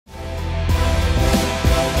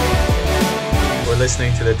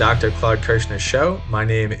listening to the Dr. Claude Kirshner Show. My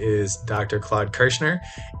name is Dr. Claude Kirshner,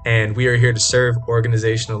 and we are here to serve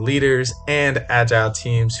organizational leaders and agile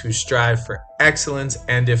teams who strive for excellence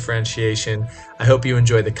and differentiation. I hope you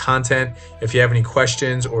enjoy the content. If you have any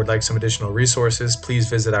questions or would like some additional resources, please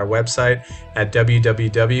visit our website at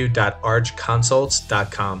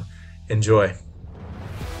www.archconsults.com. Enjoy.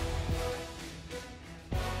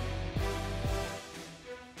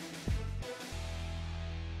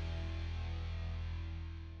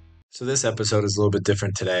 So this episode is a little bit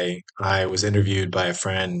different today. I was interviewed by a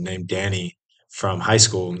friend named Danny from high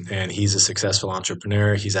school, and he's a successful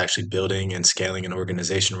entrepreneur. He's actually building and scaling an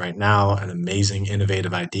organization right now, an amazing,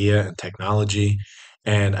 innovative idea and technology.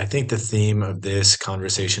 And I think the theme of this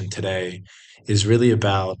conversation today is really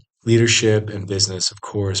about leadership and business, of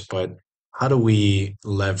course, but how do we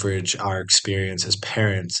leverage our experience as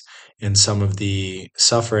parents and some of the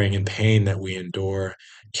suffering and pain that we endure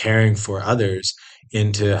caring for others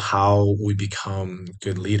into how we become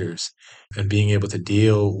good leaders and being able to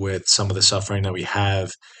deal with some of the suffering that we have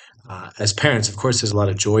as parents. Of course, there's a lot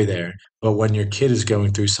of joy there, but when your kid is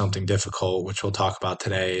going through something difficult, which we'll talk about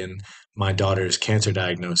today, and my daughter's cancer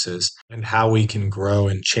diagnosis, and how we can grow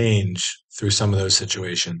and change through some of those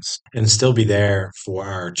situations and still be there for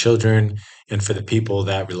our children and for the people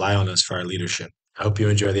that rely on us for our leadership. I hope you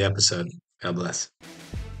enjoy the episode. God bless.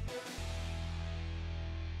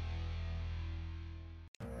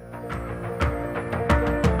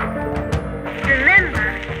 Remember,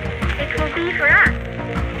 it will be for us,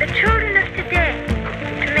 the children of today,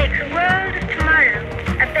 to make the world of tomorrow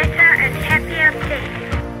a better and happier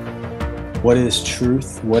place. What is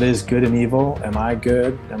truth? What is good and evil? Am I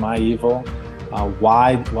good? Am I evil?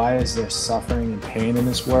 Why is there suffering and pain in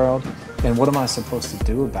this world? And what am I supposed to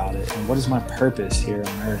do about it? And what is my purpose here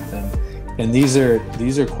on earth? And these are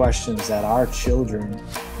questions that our children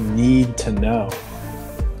need to know.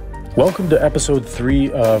 Welcome to episode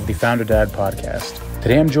 3 of the Founder Dad podcast.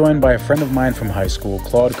 Today I'm joined by a friend of mine from high school,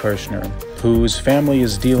 Claude Kirshner, whose family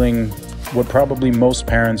is dealing what probably most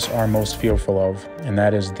parents are most fearful of, and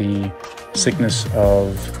that is the sickness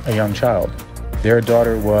of a young child. Their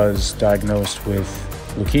daughter was diagnosed with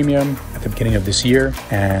leukemia at the beginning of this year,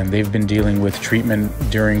 and they've been dealing with treatment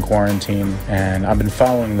during quarantine. And I've been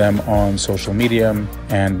following them on social media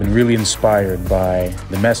and been really inspired by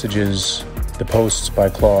the messages, the posts by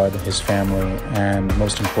Claude, his family, and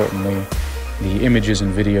most importantly, the images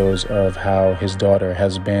and videos of how his daughter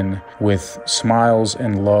has been with smiles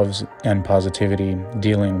and loves and positivity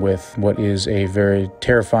dealing with what is a very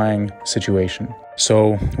terrifying situation.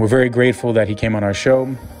 So we're very grateful that he came on our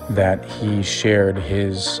show, that he shared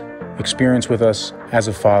his experience with us as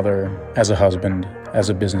a father, as a husband, as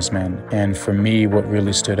a businessman. And for me, what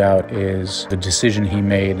really stood out is the decision he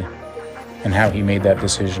made and how he made that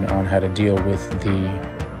decision on how to deal with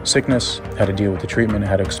the sickness, how to deal with the treatment,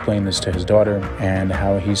 how to explain this to his daughter, and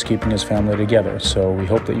how he's keeping his family together. So we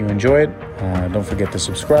hope that you enjoy it. Don't forget to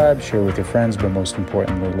subscribe, share with your friends, but most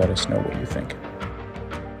importantly, let us know what you think.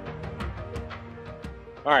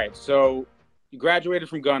 All right, so you graduated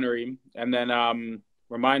from gunnery, and then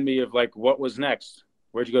remind me of like what was next.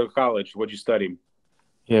 Where'd you go to college? What'd you study?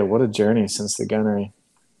 Yeah, what a journey since the gunnery.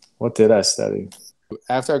 What did I study?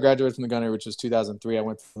 After I graduated from the gunnery, which was 2003, I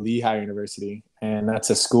went to Lehigh University, and that's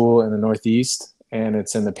a school in the Northeast, and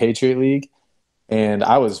it's in the Patriot League. And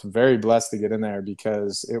I was very blessed to get in there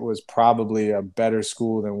because it was probably a better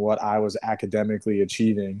school than what I was academically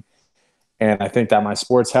achieving. And I think that my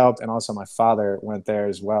sports helped, and also my father went there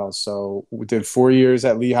as well. So we did 4 years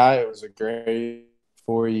at Lehigh. It was a great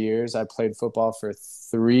 4 years. I played football for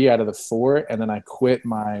 3 out of the 4, and then I quit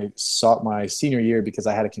my senior year because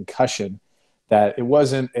I had a concussion. That it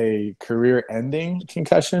wasn't a career-ending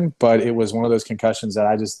concussion, but it was one of those concussions that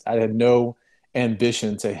I had no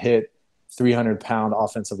ambition to hit 300-pound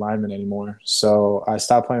offensive lineman anymore. So I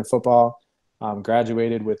stopped playing football,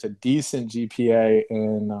 graduated with a decent GPA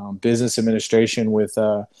in business administration with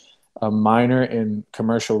a minor in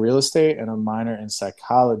commercial real estate and a minor in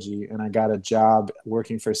psychology. And I got a job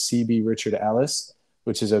working for CB Richard Ellis,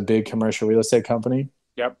 which is a big commercial real estate company.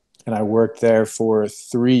 Yep. And I worked there for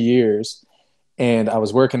 3 years. And I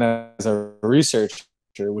was working as a researcher,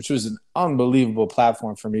 which was an unbelievable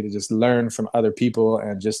platform for me to just learn from other people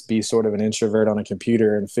and just be sort of an introvert on a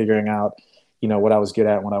computer and figuring out, what I was good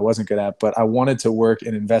at and what I wasn't good at. But I wanted to work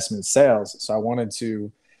in investment sales. So I wanted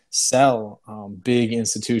to sell big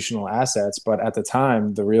institutional assets. But at the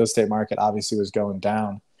time, the real estate market obviously was going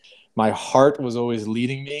down. My heart was always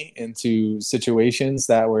leading me into situations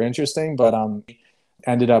that were interesting, but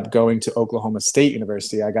ended up going to Oklahoma State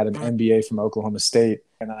University. I got an MBA from Oklahoma State,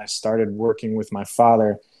 and then I started working with my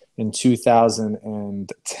father in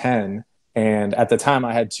 2010. And at the time,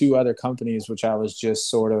 I had two other companies, which I was just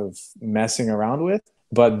sort of messing around with.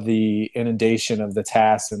 But the inundation of the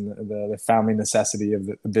tasks and the family necessity of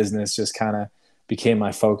the business just kind of became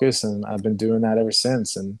my focus. And I've been doing that ever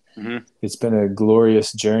since. And it's been a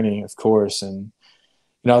glorious journey, of course. And,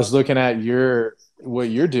 I was looking at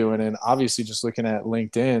what you're doing, and obviously just looking at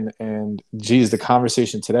LinkedIn, and geez, the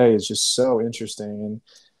conversation today is just so interesting.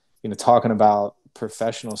 And, talking about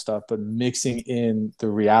professional stuff, but mixing in the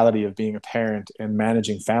reality of being a parent and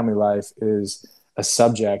managing family life is a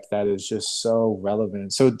subject that is just so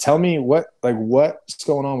relevant. So tell me what's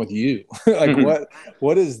going on with you? Like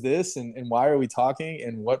what is this, and why are we talking,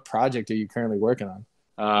 and what project are you currently working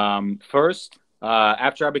on? First,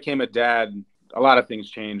 after I became a dad, a lot of things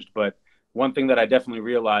changed, but one thing that I definitely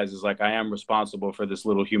realized is like I am responsible for this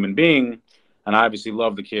little human being, and I obviously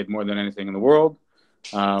love the kid more than anything in the world,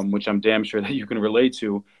 which I'm damn sure that you can relate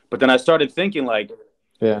to. But then I started thinking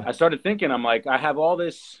I'm like, I have all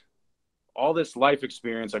this life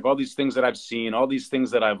experience, like all these things that I've seen, all these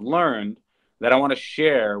things that I've learned that I want to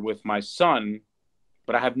share with my son,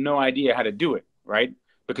 but I have no idea how to do it, right?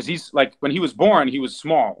 Because he's like, when he was born, he was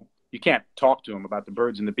small. You can't talk to him about the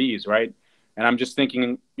birds and the bees, right? And I'm just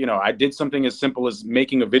thinking, I did something as simple as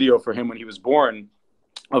making a video for him when he was born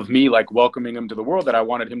of me, like welcoming him to the world that I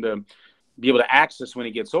wanted him to be able to access when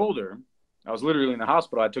he gets older. I was literally in the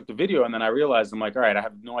hospital. I took the video, and then I realized, I'm like, all right, I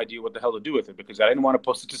have no idea what the hell to do with it, because I didn't want to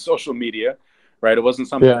post it to social media, right? It wasn't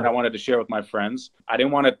something that I wanted to share with my friends. I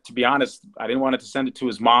didn't want it, to be honest, I didn't want it to send it to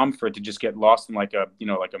his mom for it to just get lost in like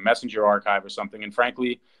a messenger archive or something. And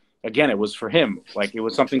frankly, again, it was for him. Like, it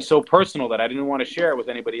was something so personal that I didn't want to share it with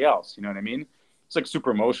anybody else. You know what I mean? It's like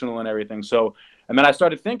super emotional and everything. So, and then I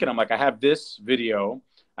started thinking, I'm like, I have this video,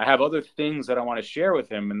 I have other things that I want to share with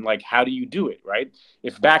him. And like, how do you do it, right?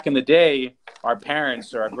 If back in the day, our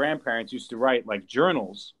parents or our grandparents used to write like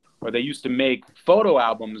journals, or they used to make photo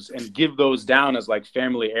albums and give those down as like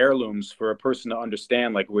family heirlooms for a person to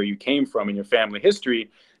understand like where you came from in your family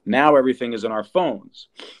history. Now everything is in our phones.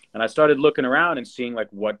 And I started looking around and seeing like,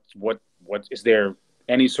 what is there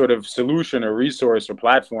any sort of solution or resource or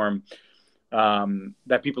platform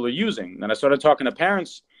that people are using? And I started talking to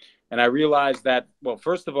parents, and I realized that, well,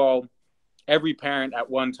 first of all, every parent at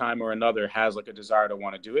one time or another has like a desire to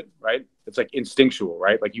want to do it, right? It's like instinctual,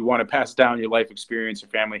 right? Like you want to pass down your life experience, your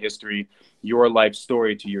family history, your life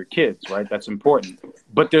story to your kids, right? That's important.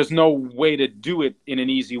 But there's no way to do it in an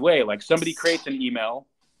easy way. Like somebody creates an email,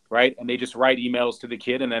 right? And they just write emails to the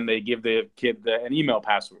kid, and then they give the kid an email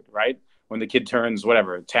password, right? When the kid turns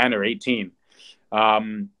whatever, 10 or 18.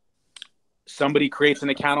 Somebody creates an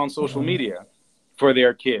account on social media for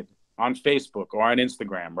their kid on Facebook or on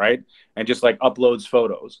Instagram, right? And just like uploads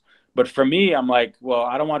photos. But for me, I'm like, well,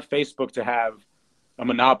 I don't want Facebook to have a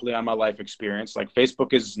monopoly on my life experience. Like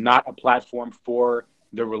Facebook is not a platform for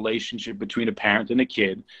the relationship between a parent and a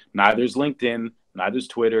kid. Neither is LinkedIn, neither is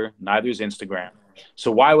Twitter, neither is Instagram. So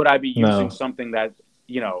why would I be using something that,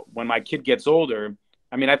 when my kid gets older?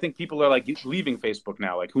 I mean, I think people are like leaving Facebook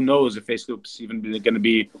now. Like, who knows if Facebook's even going to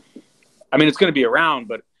be, it's going to be around,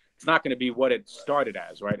 but it's not going to be what it started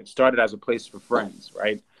as, right? It started as a place for friends,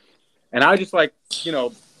 right? And I just like,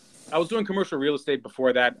 I was doing commercial real estate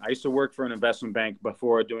before that. I used to work for an investment bank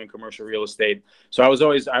before doing commercial real estate. So I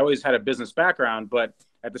always had a business background, but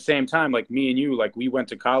at the same time, like me and you, like we went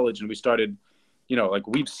to college and we started, like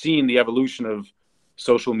we've seen the evolution of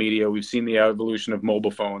social media. We've seen the evolution of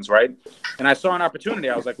mobile phones, right? And I saw an opportunity.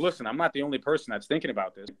 I was like, listen, I'm not the only person that's thinking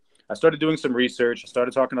about this. I started doing some research. I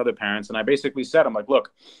started talking to other parents, and I basically said, I'm like,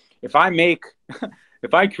 look, if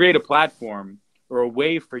I create a platform or a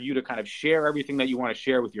way for you to kind of share everything that you want to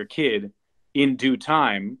share with your kid in due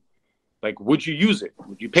time, like, would you use it?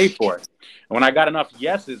 Would you pay for it? And when I got enough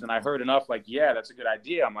yeses and I heard enough, like, yeah, that's a good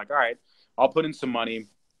idea, I'm like, all right, I'll put in some money.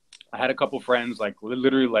 I had a couple friends, like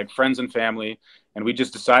literally like friends and family, and we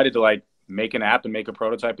just decided to like make an app and make a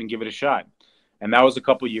prototype and give it a shot. And that was a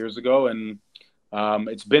couple years ago. And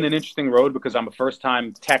it's been an interesting road because I'm a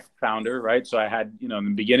first-time tech founder, right? So I had, in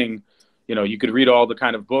the beginning, you could read all the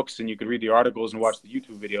kind of books and you could read the articles and watch the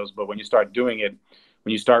YouTube videos. But when you start doing it,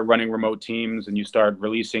 when you start running remote teams and you start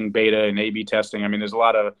releasing beta and A/B testing, there's a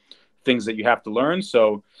lot of things that you have to learn.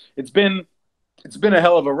 So it's been a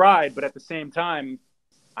hell of a ride, but at the same time,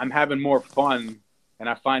 I'm having more fun and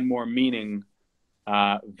I find more meaning,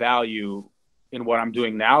 value in what I'm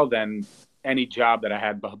doing now than any job that I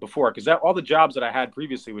had before. Because all the jobs that I had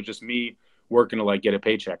previously was just me working to like get a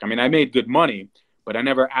paycheck. I made good money, but I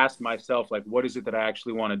never asked myself, like, what is it that I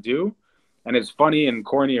actually want to do? And it's funny and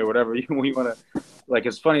corny or whatever you want to, like,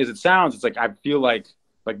 as funny as it sounds, it's like, I feel like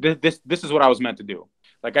this is what I was meant to do.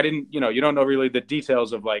 Like I didn't, you don't know really the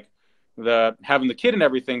details of like the having the kid and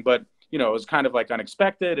everything, but it was kind of like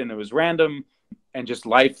unexpected and it was random, and just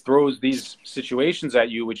life throws these situations at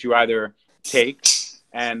you, which you either take.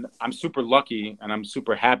 And I'm super lucky and I'm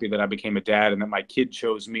super happy that I became a dad and that my kid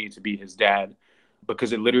chose me to be his dad,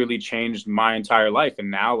 because it literally changed my entire life.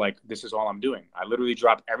 And now, like, this is all I'm doing. I literally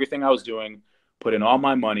dropped everything I was doing, put in all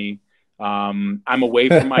my money. I'm away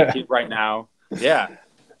from my kid right now. Yeah.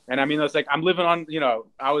 And I mean, it's like I'm living on,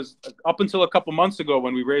 I was up until a couple months ago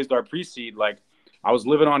when we raised our pre-seed, like I was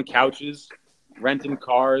living on couches, renting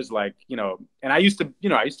cars, like, and I used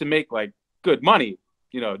to make like good money,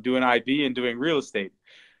 doing IB and doing real estate.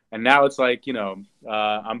 And now it's like, I'm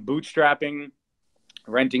bootstrapping,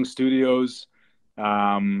 renting studios,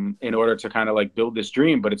 in order to kind of like build this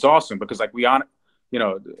dream. But it's awesome because like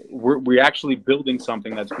we're actually building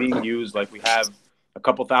something that's being used. Like we have a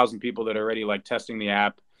couple thousand people that are already like testing the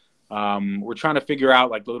app. We're trying to figure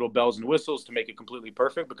out like the little bells and whistles to make it completely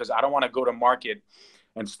perfect, because I don't want to go to market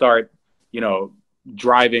and start,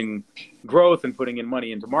 driving growth and putting in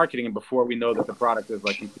money into marketing, and before we know that the product is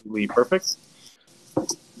like completely perfect.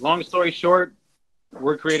 Long story short,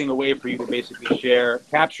 we're creating a way for you to basically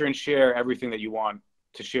capture and share everything that you want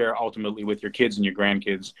to share ultimately with your kids and your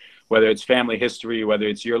grandkids, whether it's family history, whether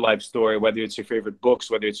it's your life story, whether it's your favorite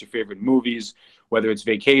books, whether it's your favorite movies, whether it's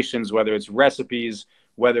vacations, whether it's recipes,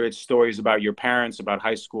 whether it's stories about your parents, about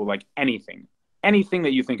high school, like anything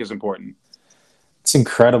that you think is important. It's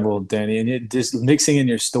incredible, Danny. And it just mixing in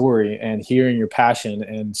your story and hearing your passion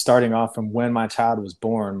and starting off from when my child was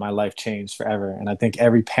born, my life changed forever. And I think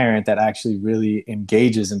every parent that actually really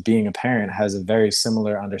engages in being a parent has a very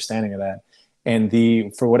similar understanding of that. And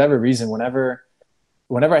for whatever reason, whenever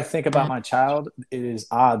I think about my child, it is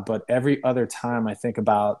odd, but every other time I think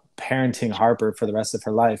about parenting Harper for the rest of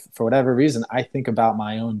her life, for whatever reason, I think about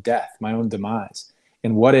my own death, my own demise.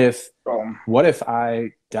 And what if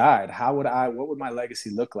I died? What would my legacy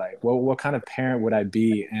look like? What kind of parent would I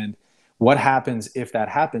be? And what happens if that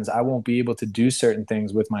happens? I won't be able to do certain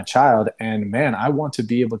things with my child. And man, I want to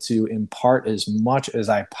be able to impart as much as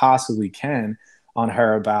I possibly can on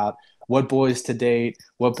her about what boys to date,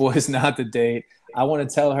 what boys not to date. I want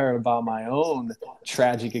to tell her about my own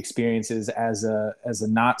tragic experiences as a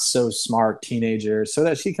not so smart teenager, so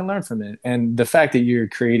that she can learn from it. And the fact that you're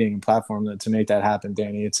creating a platform to make that happen,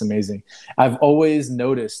 Danny, it's amazing. I've always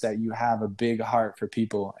noticed that you have a big heart for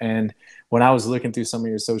people. And when I was looking through some of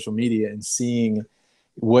your social media and seeing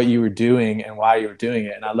what you were doing and why you were doing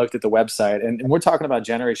it, and I looked at the website, and we're talking about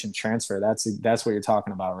generation transfer. That's what you're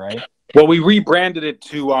talking about, right? Well, we rebranded it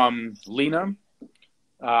to Lena.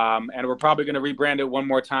 And we're probably going to rebrand it one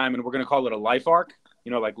more time, and we're going to call it a LifeArk.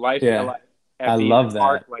 Like life. Yeah, I love that.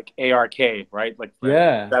 Ark, like ARK, right? Like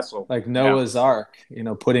vessel, like Noah's Ark.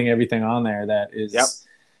 Putting everything on there that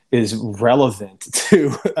is relevant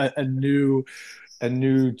to a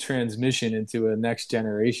new transmission into a next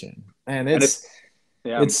generation, and it's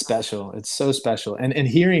special. It's so special. And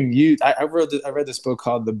hearing you, I read this book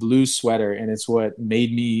called The Blue Sweater, and it's what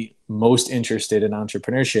made me most interested in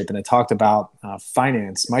entrepreneurship. And it talked about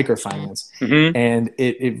finance, microfinance. Mm-hmm. And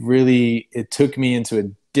it took me into a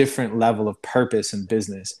different level of purpose in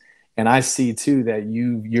business. And I see too that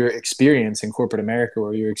your experience in corporate America,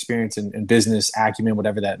 or your experience in business acumen,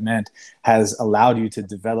 whatever that meant, has allowed you to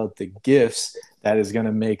develop the gifts that is going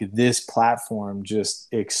to make this platform just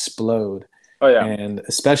explode. Oh yeah, and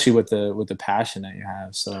especially with the passion that you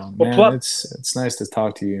have. So man, it's nice to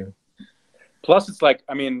talk to you. Plus, it's like,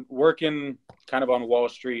 I mean, working kind of on Wall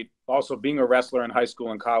Street, also being a wrestler in high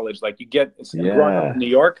school and college, like growing up in New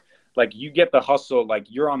York, like you get the hustle, like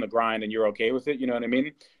you're on the grind and you're okay with it. You know what I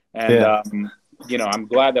mean? And I'm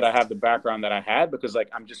glad that I have the background that I had, because like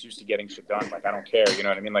I'm just used to getting shit done. Like I don't care. You know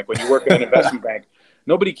what I mean? Like when you work in an investment bank,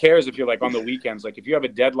 nobody cares if you're like on the weekends. Like if you have a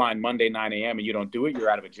deadline Monday 9 a.m. and you don't do it,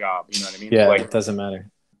 you're out of a job. You know what I mean? Yeah, like, it doesn't matter.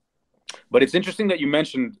 But it's interesting that you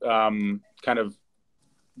mentioned kind of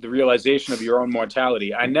the realization of your own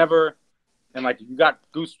mortality. I got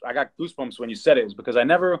goosebumps when you said it, is because I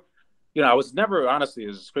was never, honestly,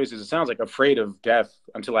 as crazy as it sounds, like afraid of death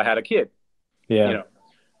until I had a kid. Yeah.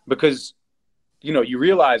 Because you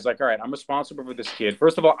realize, like, all right, I'm responsible for this kid.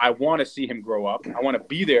 First of all, I want to see him grow up. I want to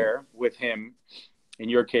be there with him, in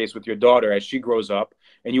your case, with your daughter, as she grows up.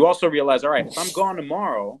 And you also realize, all right, if you're gone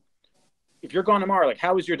tomorrow, like,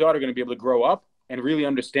 how is your daughter going to be able to grow up and really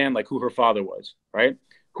understand, like, who her father was, right?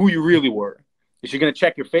 Who you really were. Is she going to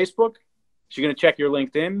check your Facebook? Is she going to check your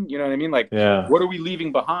LinkedIn? You know what I mean? Like, what are we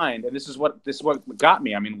leaving behind? And this is what got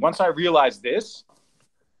me. I mean, once I realized this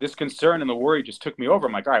concern and the worry just took me over.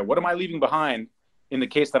 I'm like, all right, what am I leaving behind in the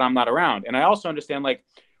case that I'm not around? And I also understand, like,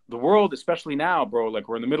 the world, especially now, bro, like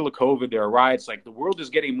we're in the middle of COVID, there are riots, like the world is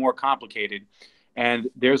getting more complicated, and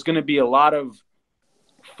there's going to be a lot of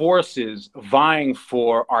forces vying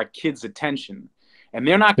for our kids' attention. And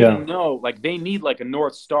they're not going Yeah. to know, like they need like a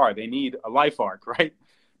North Star, they need a life arc, right?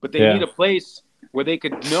 But they need Yeah. a place where they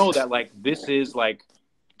could know that like this is like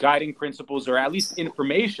guiding principles or at least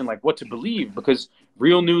information, like what to believe, because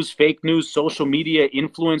real news, fake news, social media,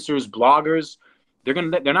 influencers, bloggers, they're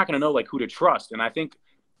not gonna know like who to trust. And I think,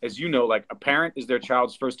 as you know, like a parent is their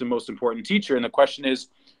child's first and most important teacher. And the question is,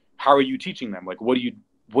 how are you teaching them? Like what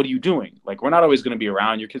are you doing? Like we're not always gonna be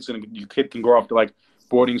around. Your kid can grow off to like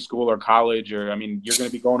boarding school or college, or I mean, you're gonna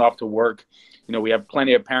be going off to work. You know, we have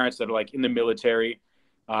plenty of parents that are like in the military.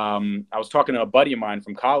 I was talking to a buddy of mine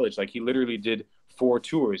from college. Like he literally did 4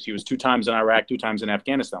 tours. He was 2 times in Iraq, 2 times in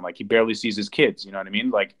Afghanistan. Like he barely sees his kids. You know what I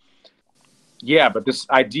mean? Like, yeah, but this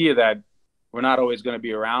idea that we're not always going to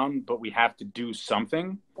be around, but we have to do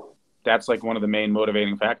something. That's like one of the main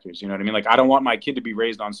motivating factors. You know what I mean? Like I don't want my kid to be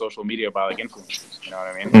raised on social media by like influencers. You know what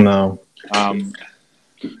I mean? No.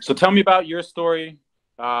 So tell me about your story.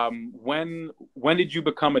 When did you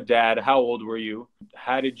become a dad? How old were you?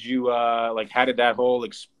 How did you how did that whole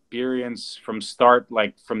experience from start,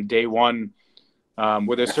 like from day one?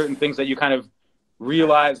 Were there certain things that you kind of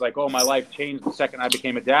realized, like, oh, my life changed the second I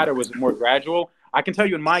became a dad, or was it more gradual? I can tell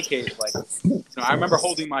you in my case, like, you know, I remember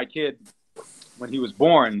holding my kid when he was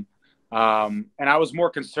born, and I was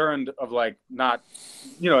more concerned of like not,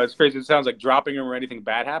 you know, as crazy as it sounds, like dropping him or anything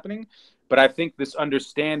bad happening. But I think this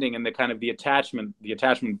understanding and the kind of the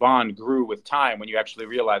attachment bond grew with time when you actually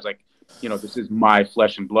realize, like, you know, this is my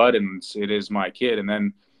flesh and blood and it is my kid. And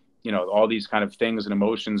then, you know, all these kind of things and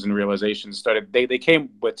emotions and realizations started, they came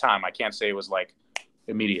with time. I can't say it was like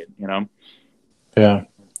immediate, you know? Yeah.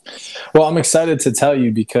 Well, I'm excited to tell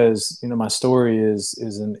you because, you know, my story is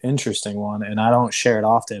an interesting one and I don't share it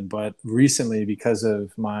often, but recently because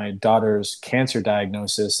of my daughter's cancer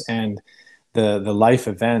diagnosis and the life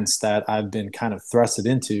events that I've been kind of thrusted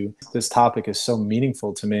into, this topic is so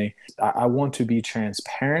meaningful to me. I want to be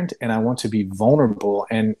transparent and I want to be vulnerable.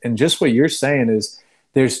 And just what you're saying is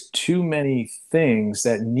there's too many things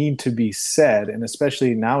that need to be said, and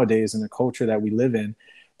especially nowadays in the culture that we live in,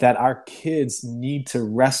 that our kids need to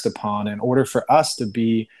rest upon in order for us to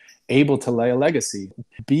be able to lay a legacy.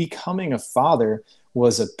 Becoming a father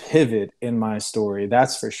was a pivot in my story,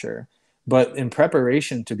 that's for sure. But in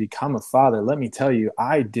preparation to become a father, let me tell you,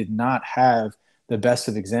 I did not have the best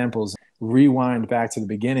of examples. Rewind back to the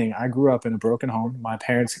beginning. I grew up in a broken home. My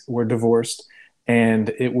parents were divorced. And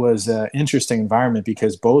it was an interesting environment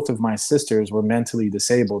because both of my sisters were mentally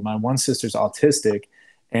disabled. My one sister's autistic.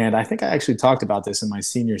 And I think I actually talked about this in my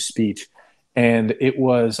senior speech. And it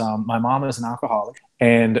was my mom is an alcoholic.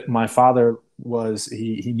 And my father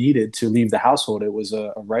he needed to leave the household. It was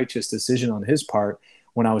a righteous decision on his part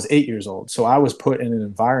when I was 8 years old. So I was put in an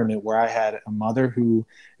environment where I had a mother who,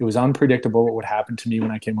 it was unpredictable what would happen to me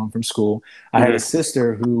when I came home from school. I had a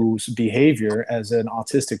sister whose behavior as an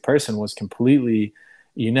autistic person was completely,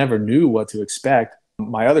 you never knew what to expect.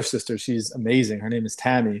 My other sister, she's amazing. Her name is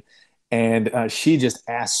Tammy. And she just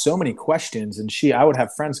asked so many questions. And I would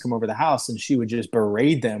have friends come over the house and she would just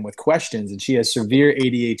berate them with questions. And she has severe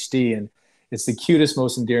ADHD. And it's the cutest,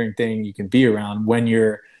 most endearing thing you can be around when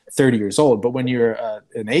you're 30 years old. But when you're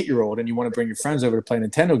an 8-year-old and you want to bring your friends over to play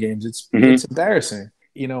Nintendo games, it's embarrassing.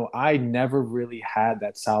 You know, I never really had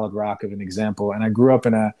that solid rock of an example. And I grew up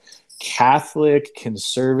in a Catholic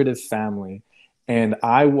conservative family. And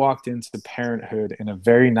I walked into parenthood in a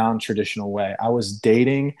very non-traditional way. I was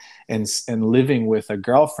dating and living with a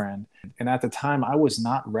girlfriend. And at the time, I was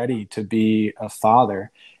not ready to be a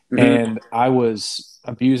father. And I was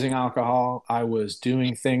abusing alcohol. I was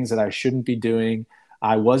doing things that I shouldn't be doing.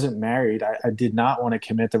 I wasn't married. I did not want to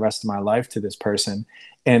commit the rest of my life to this person.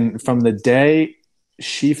 And from the day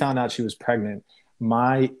she found out she was pregnant,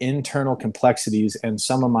 my internal complexities and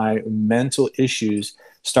some of my mental issues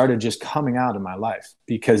started just coming out in my life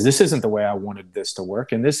because this isn't the way I wanted this to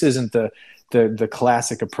work. And this isn't the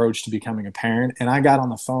classic approach to becoming a parent. And I got on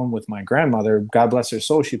the phone with my grandmother, God bless her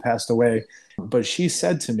soul, she passed away. But she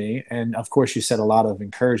said to me, and of course she said a lot of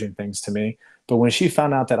encouraging things to me, but when she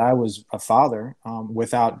found out that I was a father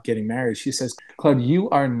without getting married, she says, Claude, you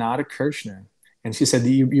are not a Kirshner. And she said,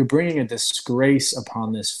 you're bringing a disgrace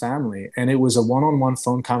upon this family. And it was a one-on-one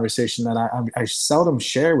phone conversation that I seldom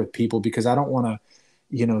share with people because I don't want to,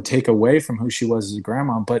 you know, take away from who she was as a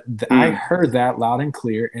grandma. But I heard that loud and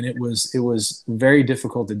clear, and it was very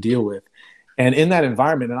difficult to deal with. And in that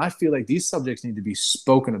environment, and I feel like these subjects need to be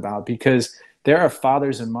spoken about because there are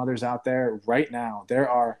fathers and mothers out there right now. There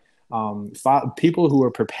are people who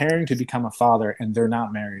are preparing to become a father and they're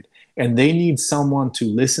not married, and they need someone to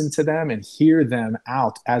listen to them and hear them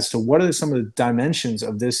out as to what are some of the dimensions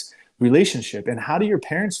of this relationship, and how do your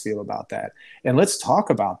parents feel about that, and let's talk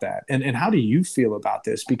about that, and how do you feel about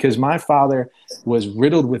this? Because my father was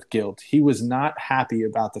riddled with guilt. He was not happy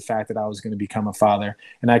about the fact that I was going to become a father,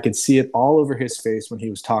 and I could see it all over his face when he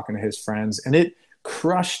was talking to his friends, and it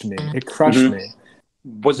crushed me. It crushed Mm-hmm. me.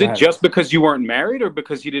 Was it just because you weren't married, or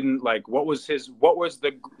because you didn't like, what was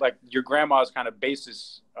the, like, your grandma's kind of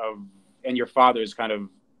basis of, and your father's kind of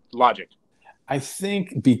logic? I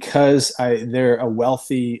think because they're a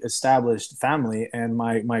wealthy, established family, and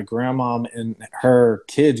my grandmom and her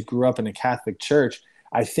kids grew up in a Catholic church.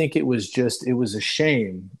 I think it was a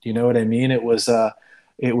shame. You know what I mean? It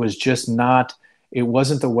was just not. It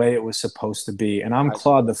wasn't the way it was supposed to be. And I'm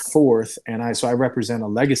Claude the Fourth, and I represent a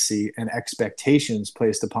legacy and expectations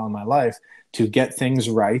placed upon my life to get things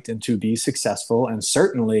right and to be successful. And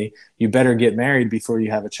certainly, you better get married before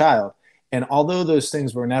you have a child. And although those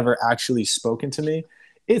things were never actually spoken to me,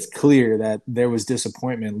 it's clear that there was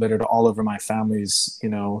disappointment littered all over my family's,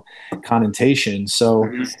 connotation. So,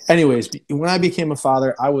 anyways, when I became a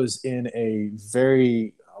father, I was in a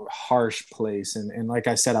very harsh place, and like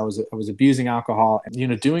I said, I was abusing alcohol,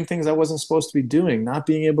 and doing things I wasn't supposed to be doing, not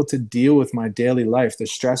being able to deal with my daily life, the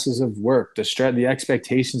stresses of work, the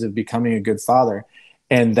expectations of becoming a good father,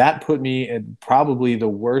 and that put me at probably the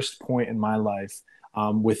worst point in my life.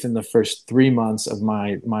 Within the first 3 months of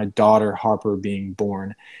my daughter Harper being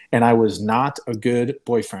born. And I was not a good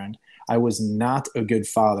boyfriend. I was not a good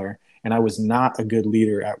father. And I was not a good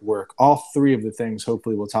leader at work. All three of the things,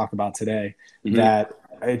 hopefully we'll talk about today, that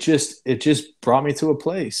it just brought me to a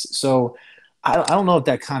place. So I don't know if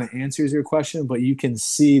that kind of answers your question, but you can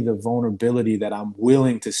see the vulnerability that I'm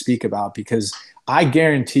willing to speak about, because I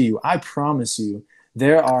guarantee you, I promise you,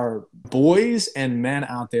 there are boys and men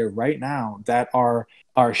out there right now that are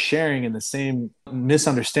sharing in the same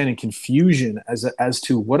misunderstanding, confusion as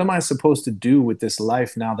to what am I supposed to do with this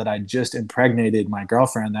life now that I just impregnated my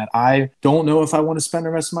girlfriend, that I don't know if I want to spend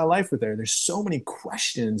the rest of my life with her. There's so many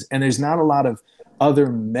questions, and there's not a lot of other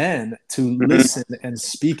men to listen and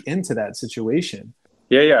speak into that situation.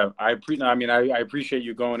 Yeah. I appreciate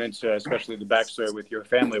you going into especially the backstory with your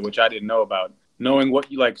family, which I didn't know about. Knowing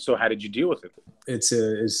what you like, so how did you deal with it? It's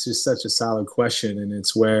just such a solid question, and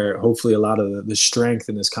it's where hopefully a lot of the strength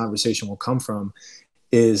in this conversation will come from.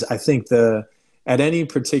 Is I think at any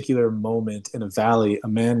particular moment in a valley, a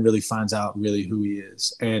man really finds out really who he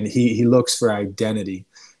is, and he looks for identity.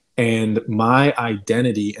 And my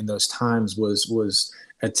identity in those times was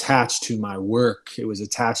attached to my work. It was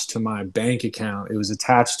attached to my bank account. It was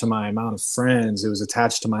attached to my amount of friends. It was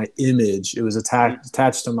attached to my image. It was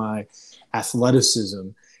attached to my athleticism.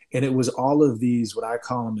 And it was all of these, what I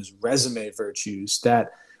call them as resume virtues,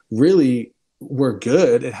 that really were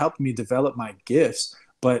good. It helped me develop my gifts.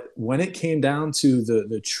 But when it came down to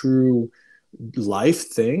the true life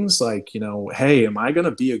things, like, hey, am I going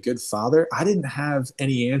to be a good father? I didn't have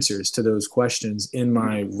any answers to those questions in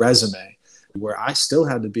my resume, where I still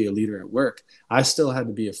had to be a leader at work. I still had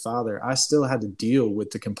to be a father. I still had to deal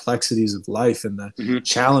with the complexities of life and the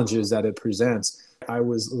challenges that it presents. I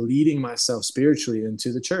was leading myself spiritually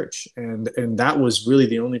into the church, and that was really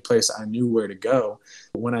the only place I knew where to go.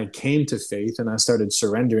 When I came to faith and I started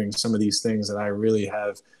surrendering some of these things that I really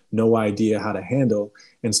have no idea how to handle,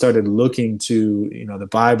 and started looking to the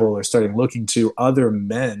Bible, or started looking to other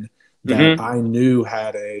men that I knew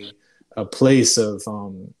had a place of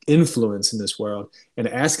influence in this world, and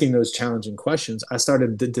asking those challenging questions, I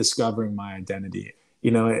started discovering my identity.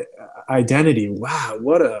 Identity. Wow,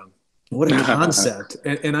 what a concept.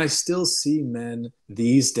 And I still see men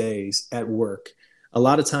these days at work, a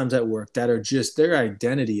lot of times at work, that are just, their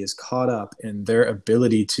identity is caught up in their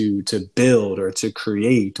ability to build or to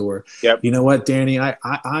create, or, you know what, Danny,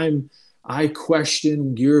 I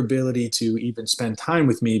question your ability to even spend time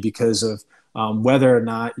with me because of whether or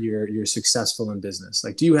not you're successful in business.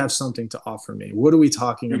 Like, do you have something to offer me? What are we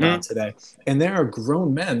talking about today? And there are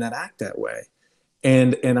grown men that act that way.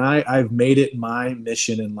 And I've made it my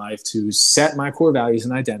mission in life to set my core values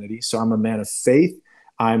and identity. So I'm a man of faith.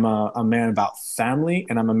 I'm a man about family,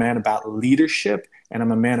 and I'm a man about leadership, and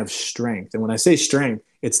I'm a man of strength. And when I say strength,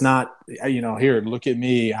 it's not, here, look at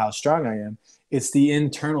me, how strong I am. It's the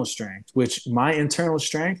internal strength, which my internal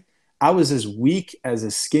strength, I was as weak as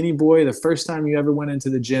a skinny boy the first time you ever went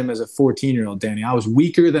into the gym as a 14-year-old, Danny. I was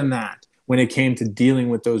weaker than that when it came to dealing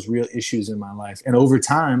with those real issues in my life. And over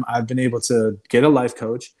time, I've been able to get a life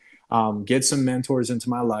coach, get some mentors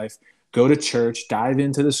into my life, go to church, dive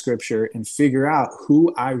into the scripture, and figure out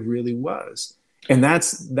who I really was. And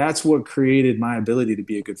that's what created my ability to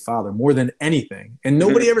be a good father more than anything. And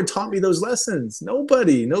nobody ever taught me those lessons.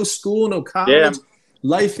 Nobody, no school, no Yeah. college.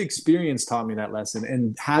 Life experience taught me that lesson.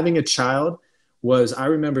 And having a child was, I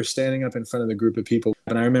remember standing up in front of a group of people,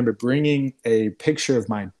 and I remember bringing a picture of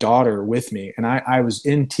my daughter with me. And I was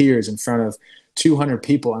in tears in front of 200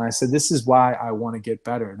 people. And I said, this is why I want to get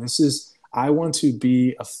better. I want to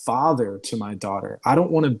be a father to my daughter. I don't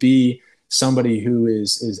want to be somebody who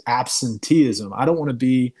is absenteeism. I don't want to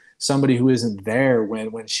be somebody who isn't there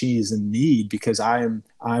when she's in need because I'm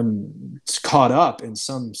caught up in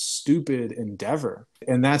some stupid endeavor.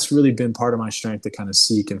 And that's really been part of my strength to kind of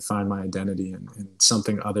seek and find my identity in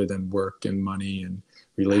something other than work and money and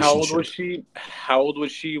relationships. How old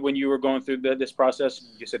was she when you were going through this process?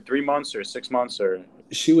 You said 3 months or 6 months or?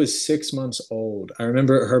 She was 6 months old. I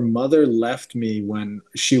remember her mother left me when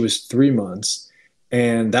she was 3 months.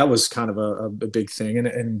 And that was kind of a big thing. And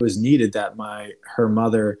it was needed that her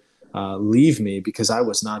mother leave me because I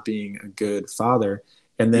was not being a good father.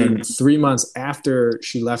 And then 3 months after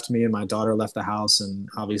she left me and my daughter left the house, and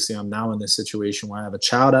obviously I'm now in this situation where I have a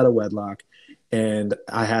child out of wedlock and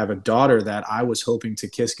I have a daughter that I was hoping to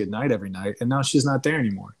kiss goodnight every night. And now she's not there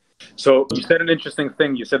anymore. So you said an interesting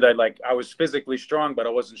thing. You said that like I was physically strong, but I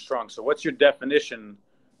wasn't strong. So what's your definition?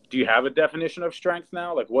 Do you have a definition of strength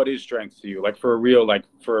now? Like what is strength to you? Like for a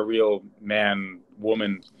real man,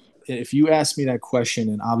 woman? If you ask me that question,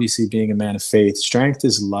 and obviously being a man of faith, strength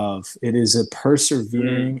is love. It is a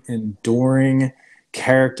persevering, enduring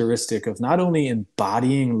characteristic of not only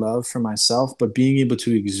embodying love for myself, but being able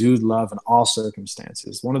to exude love in all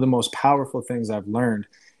circumstances. One of the most powerful things I've learned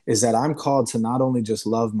is that I'm called to not only just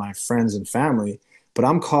love my friends and family, but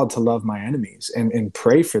I'm called to love my enemies and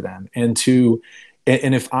pray for them. And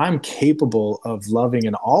if I'm capable of loving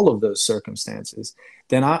in all of those circumstances,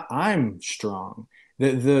 then I'm strong.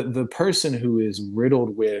 The person who is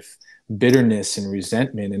riddled with bitterness and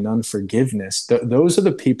resentment and unforgiveness, those are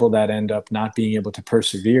the people that end up not being able to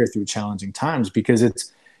persevere through challenging times because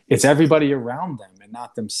it's everybody around them and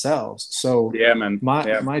not themselves. So yeah, man.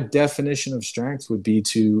 My definition of strength would be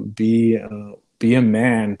to be a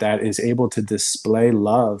man that is able to display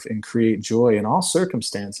love and create joy in all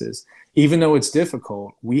circumstances. Even though it's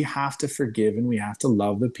difficult, we have to forgive and we have to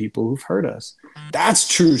love the people who've hurt us. That's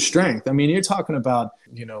true strength. I mean, you're talking about,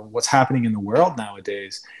 what's happening in the world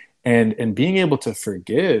nowadays and being able to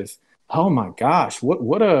forgive. Oh my gosh,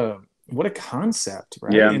 what a concept,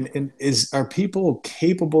 right? Yeah. And are people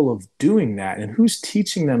capable of doing that? And who's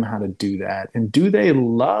teaching them how to do that? And do they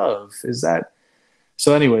love?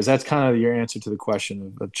 So anyways, that's kind of your answer to the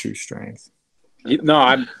question of true strength. No,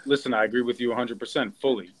 I agree with you 100%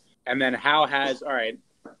 fully. And then how has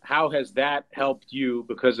that helped you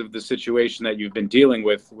because of the situation that you've been dealing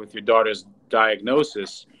with your daughter's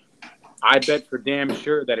diagnosis? I bet for damn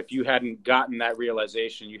sure that if you hadn't gotten that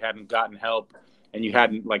realization, you hadn't gotten help, and you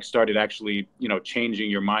hadn't started actually,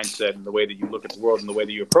 changing your mindset and the way that you look at the world and the way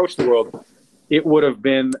that you approach the world, it would have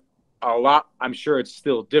been a lot. I'm sure it's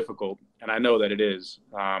still difficult, and I know that it is.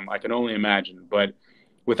 I can only imagine. But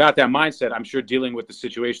without that mindset, I'm sure dealing with the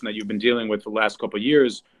situation that you've been dealing with the last couple of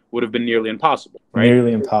years would have been nearly impossible, right?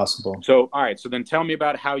 Nearly impossible. So, all right. So then tell me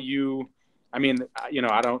about how I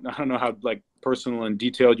don't know how personal and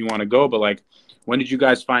detailed you want to go, but when did you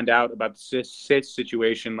guys find out about the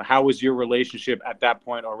situation? How was your relationship at that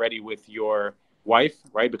point already with your wife,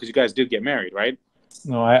 right? Because you guys did get married, right?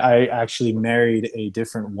 No, I actually married a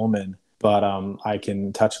different woman, but I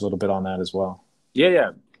can touch a little bit on that as well.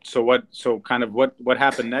 Yeah. So what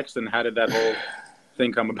happened next, and how did that whole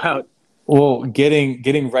thing come about? Well,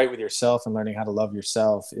 getting right with yourself and learning how to love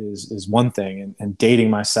yourself is one thing, and dating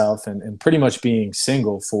myself and pretty much being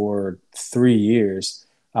single for 3 years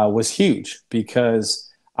was huge because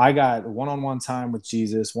I got one-on-one time with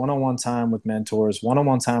Jesus, one-on-one time with mentors,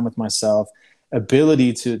 one-on-one time with myself,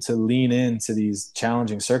 ability to lean into these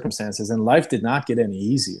challenging circumstances, and life did not get any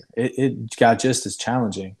easier. It got just as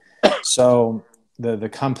challenging. So the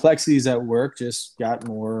complexities at work just got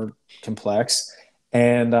more complex.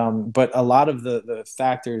 And but a lot of the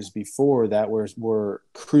factors before that were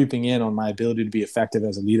creeping in on my ability to be effective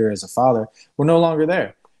as a leader, as a father, were no longer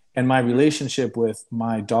there. And my relationship with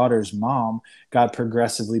my daughter's mom got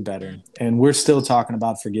progressively better. And we're still talking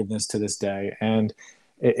about forgiveness to this day. And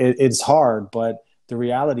it's hard, but the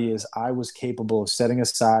reality is I was capable of setting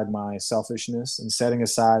aside my selfishness and setting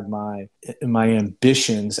aside my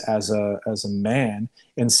ambitions as a man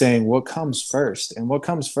and saying what comes first. And what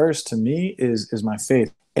comes first to me is my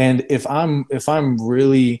faith. And if I'm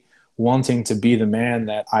really wanting to be the man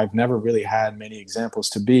that I've never really had many examples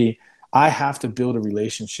to be, I have to build a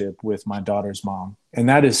relationship with my daughter's mom. And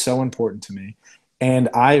that is so important to me. And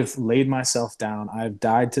I've laid myself down. I've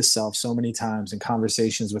died to self so many times in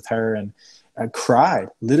conversations with her, and I cried,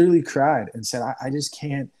 literally cried, and said, I just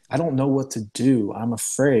can't, I don't know what to do. I'm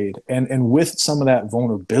afraid. And with some of that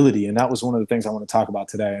vulnerability, and that was one of the things I want to talk about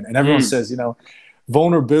today. And everyone says,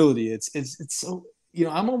 vulnerability, it's so,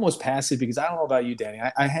 I'm almost passive because I don't know about you, Danny.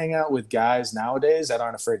 I hang out with guys nowadays that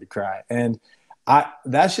aren't afraid to cry. And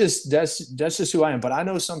that's just who I am. But I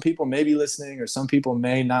know some people may be listening, or some people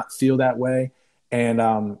may not feel that way.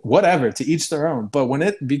 And whatever, to each their own. But when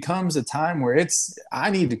it becomes a time where I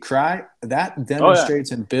need to cry, that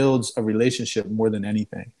demonstrates and builds a relationship more than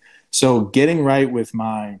anything. So getting right with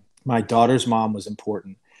my daughter's mom was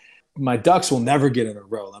important. My ducks will never get in a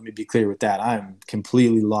row. Let me be clear with that. I'm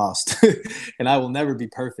completely lost and I will never be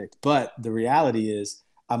perfect. But the reality is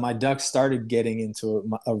my ducks started getting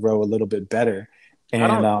into a row a little bit better. And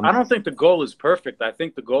I don't think the goal is perfect. I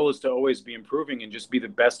think the goal is to always be improving and just be the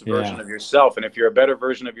best version of yourself. And if you're a better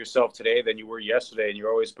version of yourself today than you were yesterday, and you're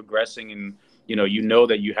always progressing, and you know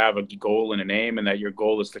that you have a goal and an aim, and that your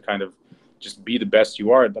goal is to kind of just be the best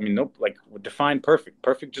you are. I mean, define perfect.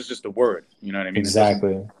 Perfect is just a word. You know what I mean?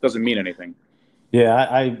 Exactly. It doesn't mean anything. Yeah,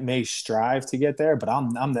 I may strive to get there, but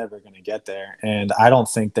I'm never going to get there, and I don't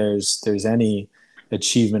think there's any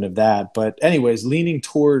achievement of that. But anyways, leaning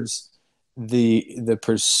towards the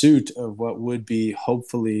pursuit of what would be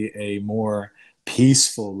hopefully a more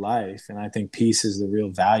peaceful life, and I think peace is the real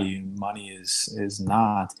value. Money is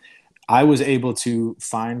not. I was able to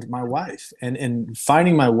find my wife, and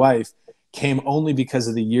finding my wife came only because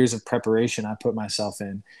of the years of preparation I put myself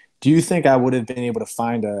in. Do you think I would have been able to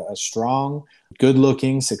find a strong,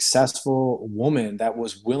 good-looking, successful woman that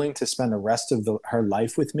was willing to spend the rest of her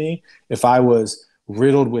life with me if I was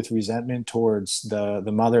riddled with resentment towards the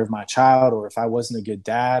mother of my child, or if I wasn't a good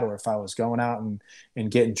dad, or if I was going out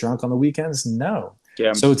and getting drunk on the weekends? No.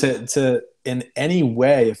 Yeah. So to in any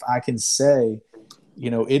way, if I can say,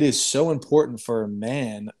 it is so important for a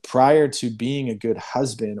man prior to being a good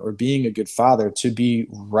husband or being a good father to be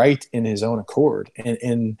right in his own accord,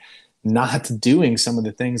 and not doing some of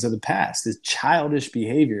the things of the past. The childish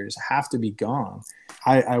behaviors have to be gone.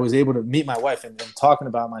 I was able to meet my wife, and talking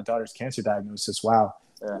about my daughter's cancer diagnosis. Wow.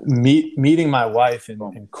 Yeah. Meeting my wife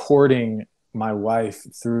and courting my wife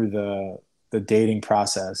through the dating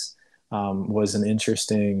process was an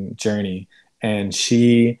interesting journey. And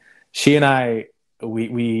she and I,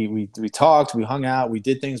 we talked, we hung out, we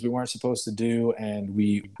did things we weren't supposed to do, and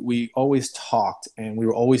we always talked, and we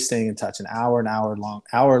were always staying in touch. An hour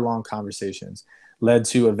long conversations led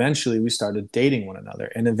to eventually we started dating one another,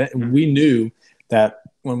 and we knew that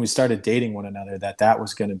when we started dating one another that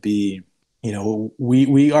was going to be,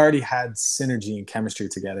 we already had synergy and chemistry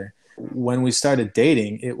together. When we started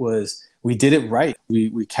dating, we did it right.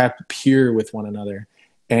 We kept pure with one another.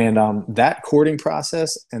 And that courting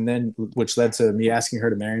process, and then which led to me asking her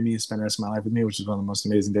to marry me and spend the rest of my life with me, which is one of the most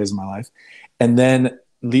amazing days of my life. And then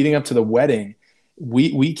leading up to the wedding,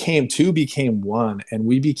 we became one, and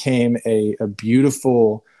we became a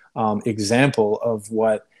beautiful example of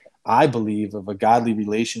what I believe of a godly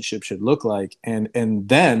relationship should look like. And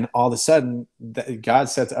then all of a sudden, God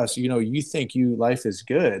said to us, you think life is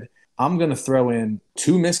good. I'm going to throw in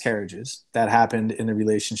 2 miscarriages that happened in the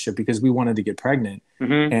relationship because we wanted to get pregnant.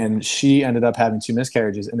 Mm-hmm. And she ended up having 2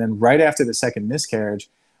 miscarriages. And then right after the second miscarriage,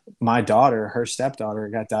 my daughter, her stepdaughter,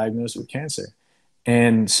 got diagnosed with cancer.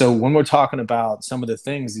 And so when we're talking about some of the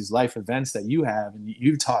things, these life events that you have and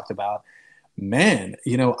you've talked about, man,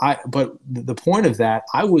 but the point of that,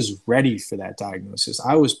 I was ready for that diagnosis.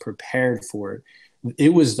 I was prepared for it. It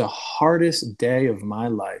was the hardest day of my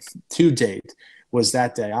life to date. Was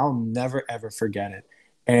that day. I'll never, ever forget it.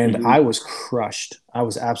 And mm-hmm. I was crushed. I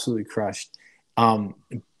was absolutely crushed.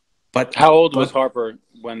 But how old was Harper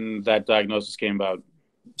when that diagnosis came about?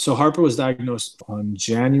 So Harper was diagnosed on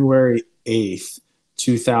January 8th,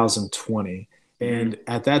 2020. And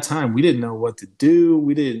at that time, we didn't know what to do.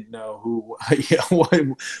 We didn't know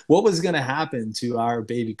what was going to happen to our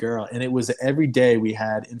baby girl. And it was every day we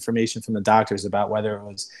had information from the doctors about whether it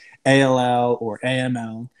was ALL or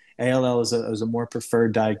AML. ALL is a more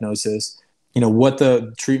preferred diagnosis, what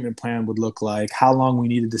the treatment plan would look like, how long we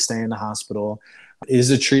needed to stay in the hospital, is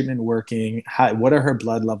the treatment working, what are her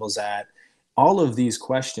blood levels at? All of these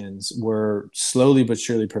questions were slowly but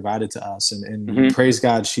surely provided to us. And mm-hmm. praise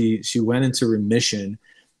God, she went into remission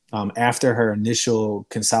after her initial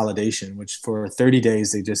consolidation, which for 30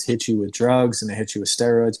 days, they just hit you with drugs and they hit you with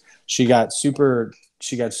steroids. She got super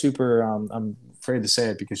afraid to say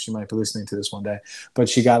it because she might be listening to this one day, but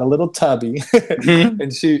she got a little tubby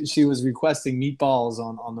and she was requesting meatballs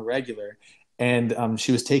on the regular, and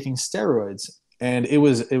she was taking steroids. And it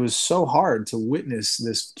was so hard to witness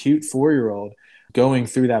this cute 4-year-old going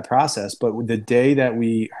through that process. But the day that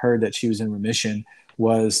we heard that she was in remission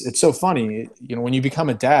it's so funny. You know, when you become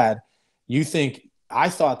a dad, you think, I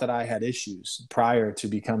thought that I had issues prior to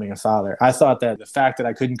becoming a father. I thought that the fact that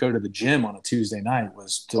I couldn't go to the gym on a Tuesday night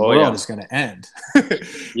was the world is going to end.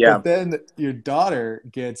 Yeah. But then your daughter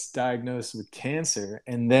gets diagnosed with cancer,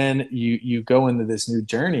 and then you go into this new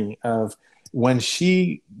journey of when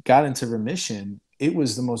she got into remission. It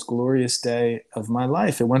was the most glorious day of my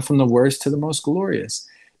life. It went from the worst to the most glorious.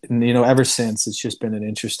 And, you know, ever since, it's just been an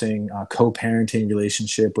interesting co-parenting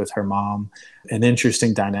relationship with her mom, an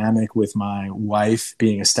interesting dynamic with my wife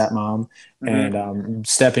being a stepmom, and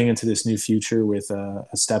stepping into this new future with a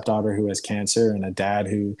stepdaughter who has cancer and a dad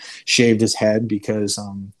who shaved his head because,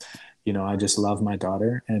 you know, I just love my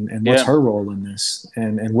daughter. And what's her role in this?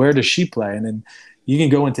 And where does she play? And then you can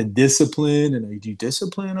go into discipline, and do you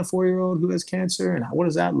discipline a 4-year-old who has cancer? And what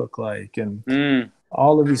does that look like? And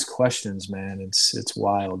all of these questions, man, it's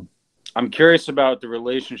wild. I'm curious about the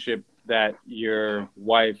relationship that your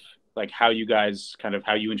wife, like how you guys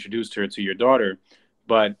how you introduced her to your daughter,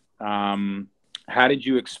 but how did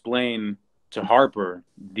you explain to Harper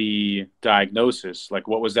the diagnosis? Like,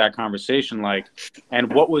 what was that conversation like?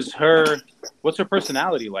 And what's her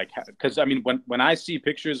personality like? Because I mean, when I see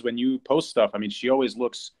pictures, when you post stuff, I mean, she always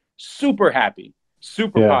looks super happy,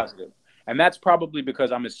 super positive. And that's probably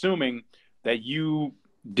because I'm assuming that you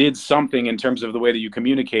did something in terms of the way that you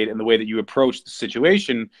communicate and the way that you approach the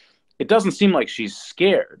situation. It doesn't seem like she's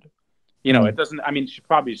scared. You know, it doesn't, I mean, she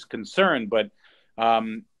probably is concerned, but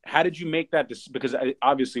how did you make that? Because it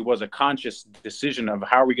obviously was a conscious decision of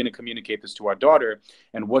how are we going to communicate this to our daughter,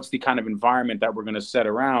 and what's the kind of environment that we're going to set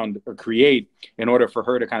around or create in order for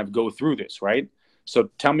her to kind of go through this, right? So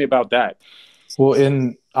tell me about that. Well,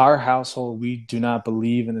 in our household, we do not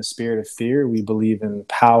believe in the spirit of fear. We believe in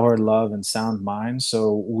power, love, and sound mind.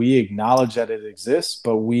 So we acknowledge that it exists,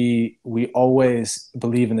 but we always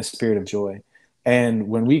believe in the spirit of joy. And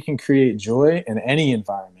when we can create joy in any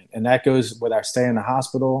environment, and that goes with our stay in the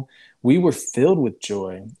hospital, we were filled with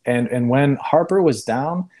joy. And when Harper was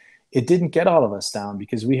down, it didn't get all of us down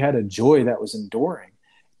because we had a joy that was enduring.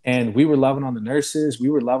 And we were loving on the nurses. We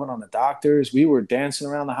were loving on the doctors. We were dancing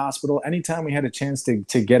around the hospital. Anytime we had a chance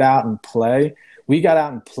to get out and play, we got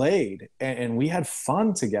out and played, and we had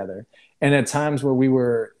fun together. And at times where we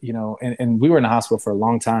were, you know, and we were in the hospital for a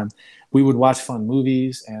long time, we would watch fun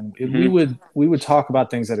movies, and we would talk about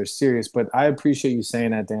things that are serious. But I appreciate you saying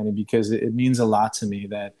that, Danny, because it means a lot to me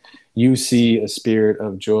that you see a spirit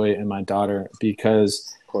of joy in my daughter,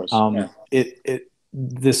 because of course,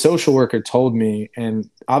 the social worker told me, and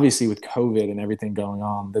obviously with COVID and everything going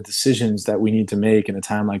on, the decisions that we need to make in a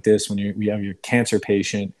time like this, when we have your cancer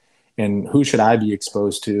patient, and who should I be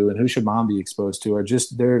exposed to and who should mom be exposed to, are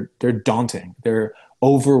just, they're daunting. They're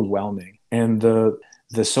overwhelming. And the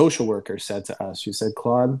social worker said to us, she said,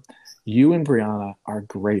 Claude, you and Brianna are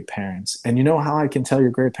great parents. And you know how I can tell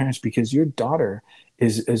you're great parents? Because your daughter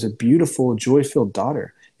is a beautiful, joy-filled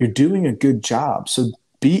daughter. You're doing a good job. So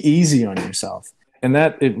be easy on yourself. And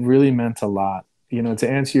that, it really meant a lot. You know, to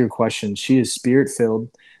answer your question, she is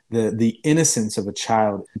spirit-filled, the innocence of a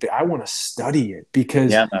child. I want to study it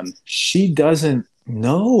because she doesn't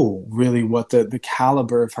know really what the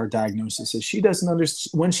caliber of her diagnosis is. She doesn't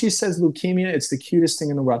understand. When she says leukemia, it's the cutest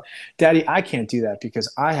thing in the world. Daddy, I can't do that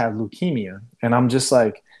because I have leukemia. And I'm just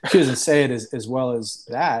like, she doesn't say it as well as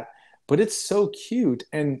that, but it's so cute.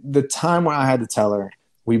 And the time when I had to tell her,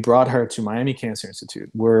 we brought her to Miami Cancer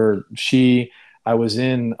Institute, where I was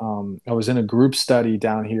in a group study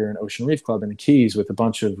down here in Ocean Reef Club in the Keys with a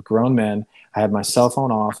bunch of grown men. I had my cell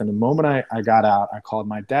phone off, and the moment I got out, I called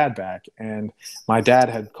my dad back. And my dad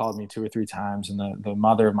had called me 2 or 3 times, and the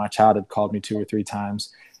mother of my child had called me 2 or 3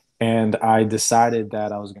 times. And I decided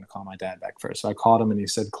that I was going to call my dad back first. So I called him, and he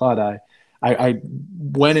said, Claude, I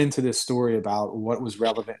went into this story about what was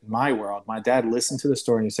relevant in my world. My dad listened to the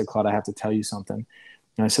story, and he said, Claude, I have to tell you something.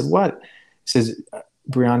 And I said, what? He says,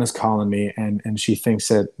 Brianna's calling me, and she thinks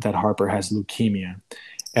that Harper has leukemia.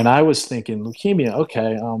 And I was thinking, leukemia,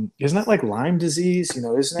 okay, isn't that like Lyme disease? You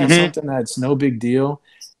know, isn't that something that's no big deal?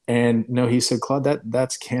 And no, he said, Claude,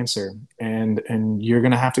 that's cancer, and you're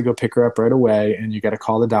gonna have to go pick her up right away, and you got to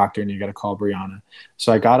call the doctor, and you got to call Brianna.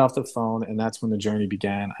 So I got off the phone, and that's when the journey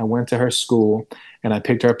began. I went to her school, and I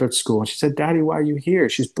picked her up at school, and she said, Daddy, why are you here?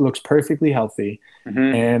 She looks perfectly healthy.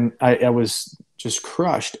 And I was just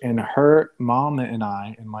crushed. And her mom and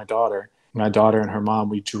I and my daughter my daughter and her mom,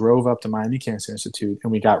 we drove up to Miami Cancer Institute,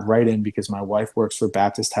 and we got right in because my wife works for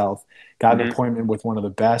Baptist Health, got an appointment with one of the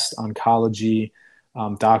best oncology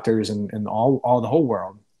doctors in all the whole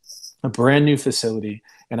world, a brand new facility.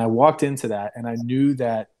 And I walked into that, and I knew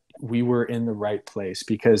that we were in the right place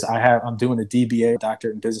because I'm doing a DBA,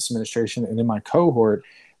 doctorate in business administration. And in my cohort,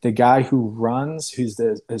 the guy who's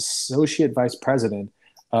the associate vice president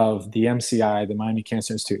of the MCI, the Miami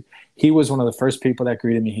Cancer Institute, he was one of the first people that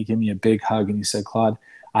greeted me. He gave me a big hug and he said, Claude,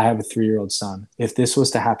 I have a 3-year-old son. If this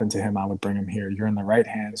was to happen to him, I would bring him here. You're in the right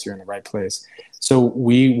hands. You're in the right place. So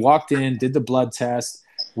we walked in, did the blood test.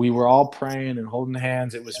 We were all praying and holding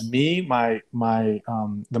hands. It was me,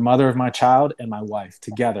 the mother of my child, and my wife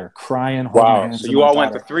together, crying, holding Wow. hands. So with you my all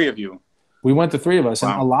went, daughter. the three of you. We went, the three of us.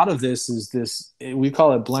 Wow. And a lot of this is this, we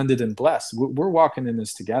call it blended and blessed. We're walking in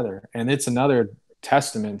this together. And it's another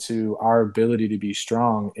testament to our ability to be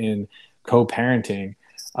strong in co-parenting.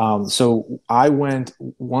 So I went,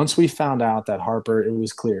 once we found out that Harper, it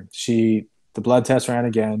was clear. The blood test ran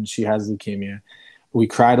again. She has leukemia. We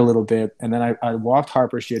cried a little bit. And then I walked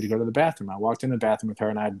Harper. She had to go to the bathroom. I walked in the bathroom with her,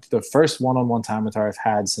 and I had the first one-on-one time with her I've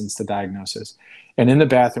had since the diagnosis. And in the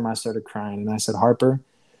bathroom, I started crying. And I said, Harper,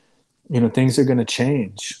 things are going to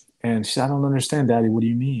change. And she said, I don't understand, Daddy. What do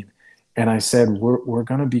you mean? And I said, we're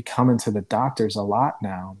going to be coming to the doctors a lot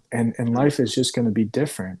now. And life is just going to be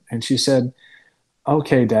different. And she said,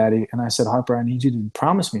 okay, Daddy. And I said, Harper, I need you to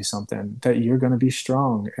promise me something, that you're going to be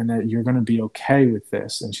strong and that you're going to be okay with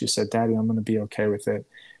this. And she said, Daddy, I'm going to be okay with it.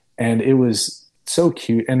 And it was so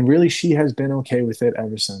cute. And really, she has been okay with it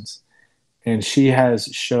ever since. And she has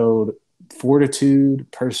showed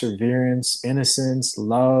fortitude, perseverance, innocence,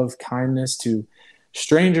 love, kindness to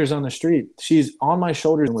strangers on the street. She's on my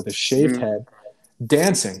shoulders with a shaved head,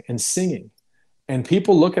 dancing and singing. And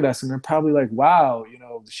people look at us and they're probably like, wow,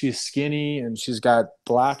 she's skinny and she's got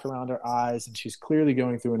black around her eyes and she's clearly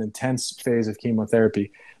going through an intense phase of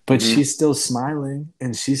chemotherapy, but she's still smiling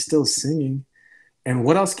and she's still singing. And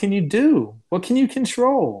what else can you do? What can you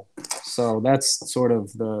control? So that's sort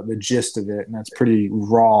of the gist of it. And that's pretty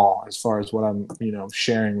raw as far as what I'm,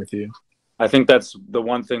 sharing with you. I think that's the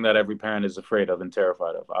one thing that every parent is afraid of and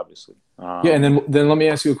terrified of, obviously. Yeah. And then let me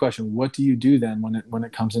ask you a question. What do you do then when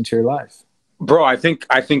it comes into your life? Bro, I think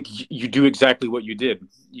you do exactly what you did.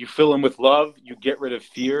 You fill them with love. You get rid of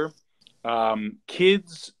fear.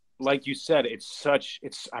 Kids, like you said,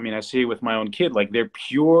 I see it with my own kid. Like, they're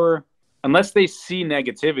pure, unless they see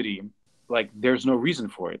negativity, like, there's no reason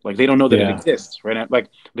for it. Like, they don't know that it exists, right? Like,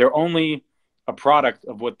 they're only a product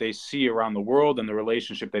of what they see around the world and the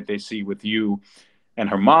relationship that they see with you and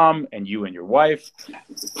her mom and you and your wife.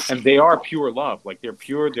 And they are pure love. Like, they're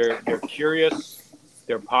pure, they're curious,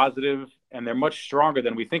 they're positive, and they're much stronger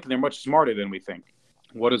than we think, and they're much smarter than we think.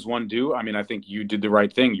 What does one do? I mean, I think you did the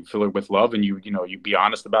right thing. You fill her with love, and you be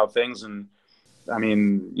honest about things. And I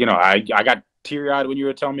mean, I got teary-eyed when you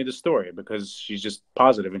were telling me the story because she's just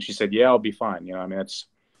positive, and she said, yeah, I'll be fine.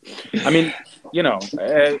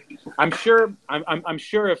 I'm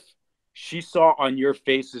sure if she saw on your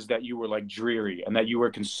faces that you were like dreary and that you were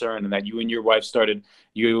concerned and that you and your wife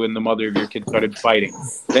you and the mother of your kid started fighting,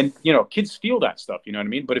 then, kids feel that stuff, you know what I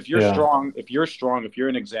mean? But if you're strong, if you're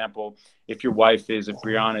an example, if your wife is, if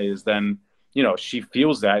Brianna is, then, she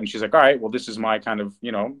feels that and she's like, all right, well, this is my kind of,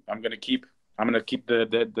 I'm going to keep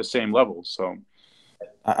the same levels. So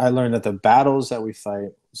I learned that the battles that we fight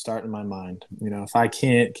start in my mind. If I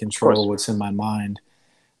can't control what's in my mind,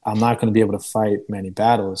 I'm not going to be able to fight many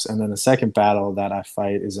battles. And then the second battle that I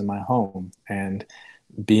fight is in my home. And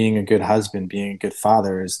being a good husband, being a good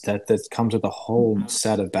father, is that comes with a whole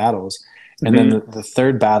set of battles. And then the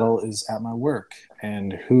third battle is at my work.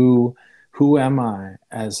 And who am I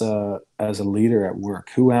as a leader at work?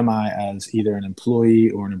 Who am I as either an employee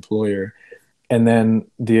or an employer? And then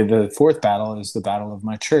the fourth battle is the battle of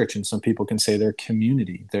my church. And some people can say their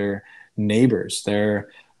community, their neighbors, their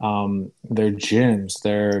gyms,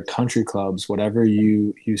 their country clubs, whatever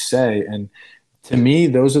you say. And to me,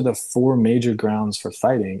 those are the four major grounds for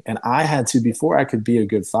fighting. And I had to, before I could be a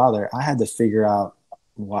good father, I had to figure out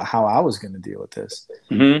how I was going to deal with this.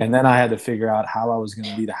 And then I had to figure out how I was going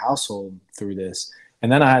to lead a household through this.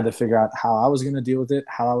 And then I had to figure out how I was going to deal with it,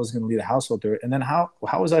 how I was going to lead a household through it. And then how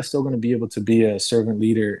was I still going to be able to be a servant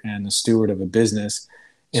leader and a steward of a business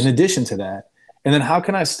in addition to that? And then how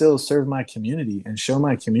can I still serve my community and show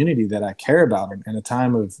my community that I care about them in a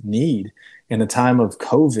time of need, in a time of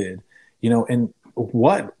COVID, and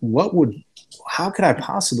how could I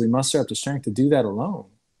possibly muster up the strength to do that alone?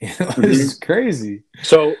 It's crazy.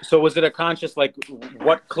 So was it a conscious, like,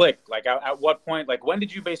 what clicked? Like, at what point, like, when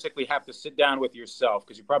did you basically have to sit down with yourself?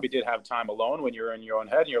 Because you probably did have time alone when you're in your own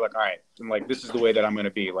head and you're like, all right, I'm like, this is the way that I'm going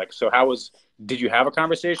to be. Like, so did you have a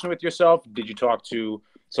conversation with yourself? Did you talk to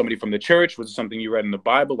somebody from the church? Was it something you read in the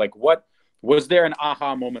Bible? Like, what was there an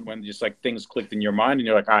aha moment when just like things clicked in your mind and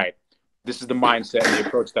you're like, all right, this is the mindset and the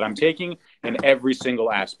approach that I'm taking in every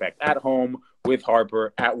single aspect, at home, with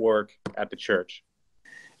Harper, at work, at the church?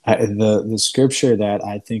 The scripture that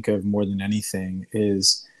I think of more than anything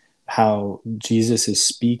is how Jesus is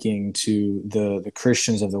speaking to the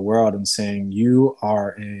Christians of the world and saying, you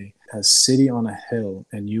are a city on a hill,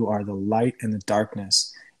 and you are the light in the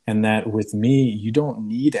darkness, and that with me you don't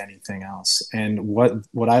need anything else. And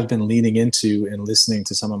what I've been leaning into and listening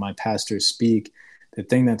to some of my pastors speak, the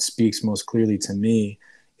thing that speaks most clearly to me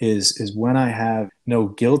is when I have no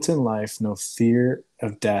guilt in life, no fear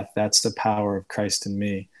of death, that's the power of Christ in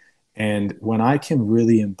me. And when I can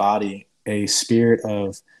really embody a spirit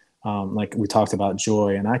of, like we talked about,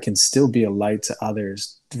 joy, and I can still be a light to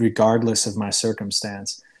others, regardless of my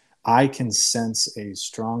circumstance, I can sense a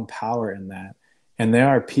strong power in that. And there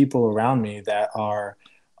are people around me that are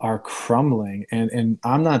crumbling. And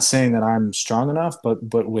I'm not saying that I'm strong enough, but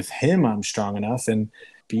with him, I'm strong enough. And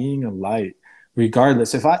being a light,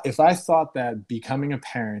 regardless, if I thought that becoming a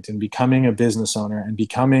parent and becoming a business owner and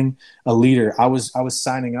becoming a leader, I was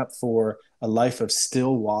signing up for a life of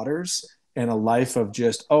still waters and a life of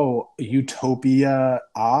just, utopia.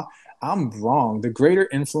 I'm wrong. The greater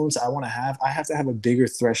influence I want to have, I have to have a bigger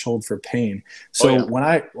threshold for pain. So when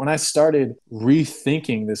I started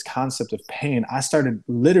rethinking this concept of pain, I started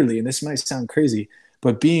literally, and this might sound crazy,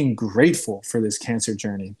 but being grateful for this cancer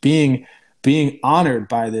journey, being honored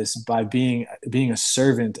by this, by being a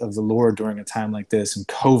servant of the Lord during a time like this, and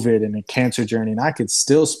COVID and a cancer journey, and I could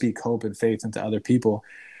still speak hope and faith into other people.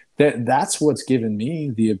 That's what's given me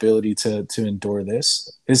the ability to endure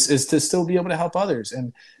this, is to still be able to help others.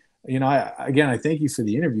 And I thank you for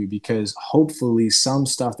the interview, because hopefully some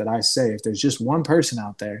stuff that I say, if there's just one person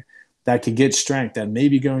out there that could get strength, that may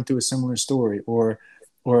be going through a similar story, or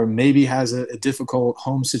maybe has a difficult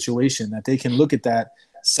home situation, that they can look at that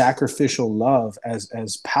sacrificial love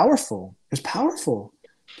as powerful. It's powerful.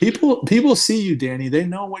 People see you, Danny. They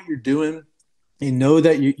know what you're doing. They know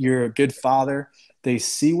that you're a good father. They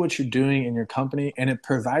see what you're doing in your company, and it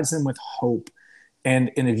provides them with hope.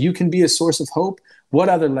 And if you can be a source of hope, what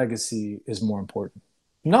other legacy is more important?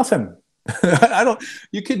 Nothing.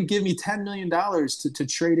 You couldn't give me $10 million to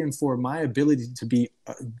trade in for my ability to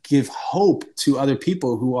give hope to other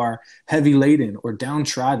people who are heavy laden or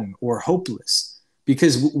downtrodden or hopeless.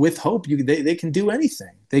 Because with hope, they can do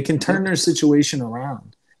anything. They can turn their situation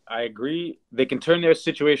around. I agree. They can turn their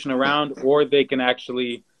situation around, or they can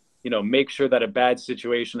actually, make sure that a bad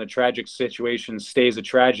situation, a tragic situation, stays a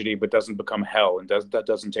tragedy but doesn't become hell, and that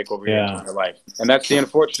doesn't take over your entire life. And that's the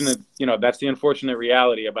unfortunate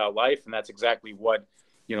reality about life. And that's exactly what,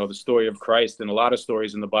 the story of Christ and a lot of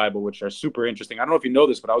stories in the Bible, which are super interesting. I don't know if you know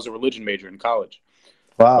this, but I was a religion major in college.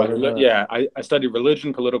 Wow. I studied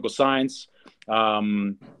religion, political science.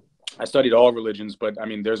 I studied all religions, but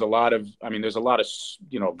there's a lot of,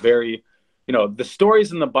 very, the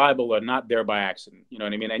stories in the Bible are not there by accident. You know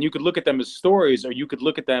what I mean? And you could look at them as stories, or you could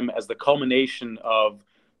look at them as the culmination of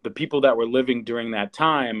the people that were living during that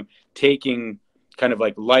time, taking kind of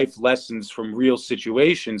like life lessons from real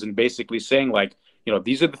situations and basically saying, like,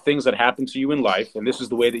 these are the things that happen to you in life, and this is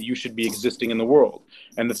the way that you should be existing in the world.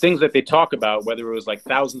 And the things that they talk about, whether it was like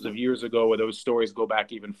thousands of years ago or those stories go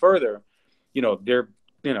back even further,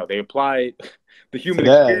 they apply the human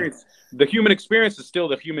experience. The human experience is still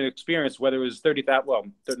the human experience, whether it was 30,000, well,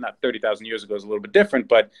 not 30,000 years ago is a little bit different,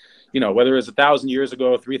 but, whether it was 1,000 years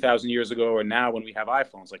ago, 3,000 years ago, or now when we have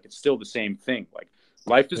iPhones, like, it's still the same thing. Like,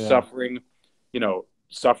 life is suffering,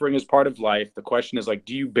 suffering is part of life. The question is, like,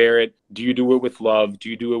 do you bear it? Do you do it with love? Do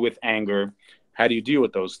you do it with anger? How do you deal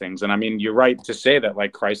with those things? And you're right to say that,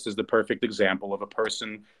 like, Christ is the perfect example of a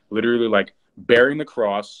person literally, like, bearing the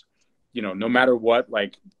cross, no matter what,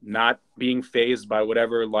 like, not being fazed by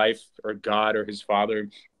whatever life or God or his father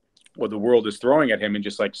or the world is throwing at him, and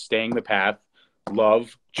just, like, staying the path,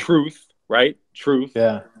 love, truth, right? Truth,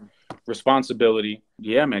 responsibility.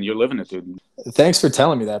 Yeah, man, you're living it, dude. Thanks for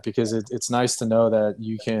telling me that, because it's nice to know that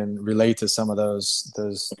you can relate to some of those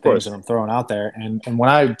things that I'm throwing out there. And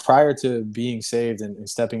when prior to being saved and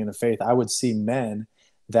stepping into faith, I would see men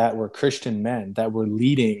that were Christian men that were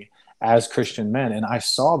leading as Christian men. And I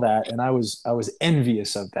saw that, and I was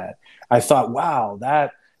envious of that. I thought, wow,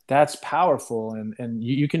 that that's powerful. And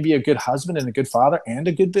you can be a good husband and a good father and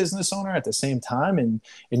a good business owner at the same time. And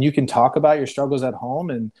you can talk about your struggles at home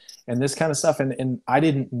and this kind of stuff. And I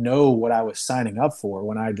didn't know what I was signing up for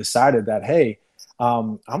when I decided that, hey,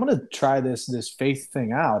 I'm going to try this faith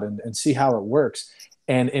thing out and see how it works.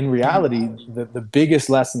 And in reality, the biggest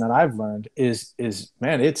lesson that I've learned is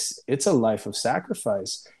man, it's a life of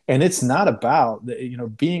sacrifice, and it's not about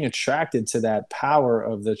being attracted to that power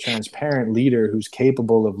of the transparent leader who's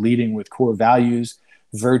capable of leading with core values,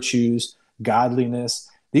 virtues, godliness.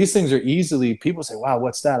 These things are easily, people say, wow,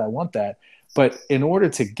 what's that? I want that. But in order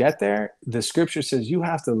to get there, the scripture says you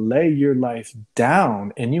have to lay your life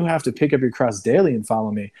down and you have to pick up your cross daily and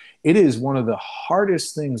follow me. It is one of the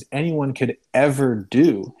hardest things anyone could ever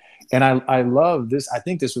do. And I love this. I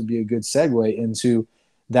think this would be a good segue into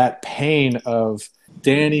that pain of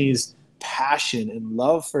Danny's passion and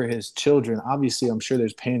love for his children. Obviously, I'm sure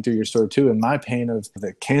there's pain through your story too, and my pain of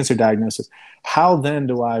the cancer diagnosis. How then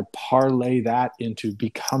do I parlay that into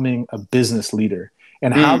becoming a business leader?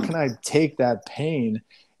 And how can I take that pain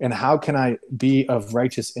and how can I be of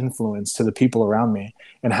righteous influence to the people around me?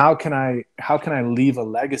 And how can I leave a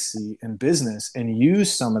legacy in business and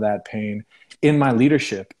use some of that pain in my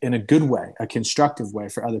leadership in a good way, a constructive way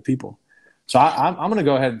for other people? So I'm going to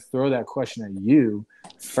go ahead and throw that question at you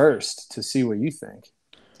first to see what you think.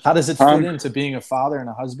 How does it fit into being a father and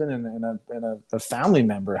a husband and a family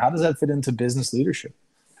member? How does that fit into business leadership?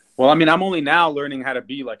 Well, I mean, I'm only now learning how to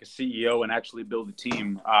be like a CEO and actually build a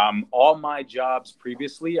team. All my jobs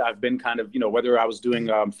previously, I've been kind of, whether I was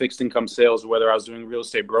doing fixed income sales or whether I was doing real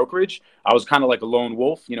estate brokerage, I was kind of like a lone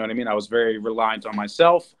wolf. You know what I mean? I was very reliant on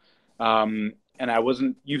myself. And I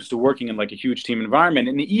wasn't used to working in like a huge team environment.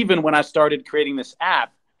 And even when I started creating this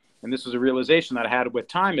app, and this was a realization that I had with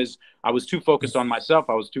time, is I was too focused on myself.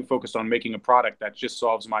 I was too focused on making a product that just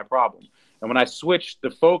solves my problem. And when I switched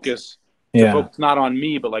the focus, not on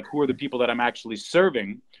me, but like who are the people that I'm actually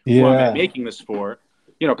serving, who I'm making this for,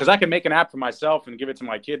 because I can make an app for myself and give it to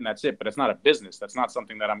my kid and that's it. But it's not a business. That's not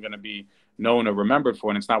something that I'm going to be known or remembered for.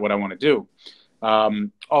 And it's not what I want to do.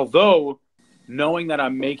 Although knowing that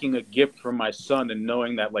I'm making a gift for my son and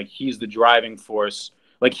knowing that like he's the driving force,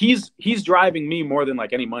 like he's driving me more than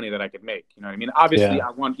like any money that I could make. You know what I mean? Obviously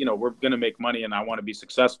I want, we're going to make money and I want to be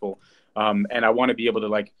successful. And I want to be able to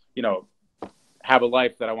like, have a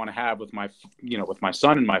life that I want to have with my, with my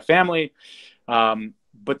son and my family.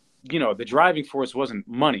 But, the driving force wasn't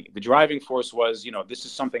money. The driving force was, this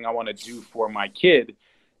is something I want to do for my kid.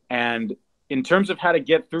 And in terms of how to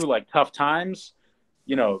get through like tough times,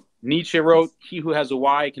 Nietzsche wrote, he who has a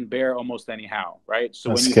why can bear almost anyhow. Right.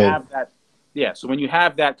 So when you have that, so when you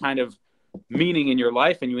have that kind of meaning in your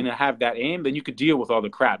life and you have that aim, then you could deal with all the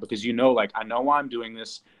crap because, like, I know why I'm doing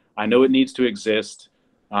this. I know it needs to exist.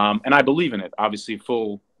 And I believe in it, obviously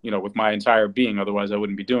full, with my entire being. Otherwise, I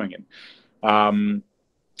wouldn't be doing it.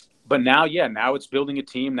 But now, now it's building a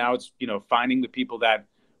team. Now it's, finding the people that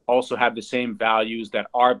also have the same values, that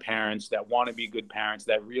are parents, that want to be good parents,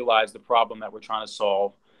 that realize the problem that we're trying to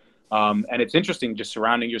solve. And it's interesting just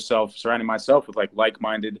surrounding myself with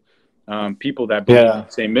like-minded people that believe in the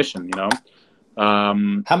same mission, How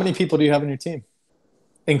many people do you have on your team?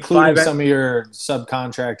 Including some of your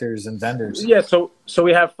subcontractors and vendors. Yeah, so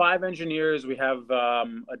we have 5 engineers. We have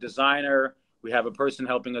a designer. We have a person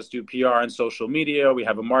helping us do PR and social media. We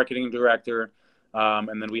have a marketing director.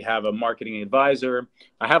 And then we have a marketing advisor.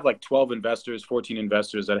 I have like 14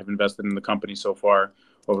 investors that have invested in the company so far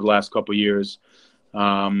over the last couple of years.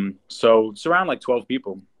 So it's around like 12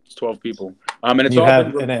 people. It's 12 people. And it's you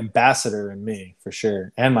have an ambassador in me for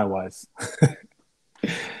sure, and my wife.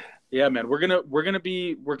 Yeah, man,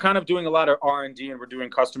 we're kind of doing a lot of R&D and we're doing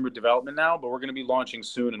customer development now, but we're going to be launching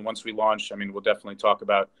soon. And once we launch, I mean, we'll definitely talk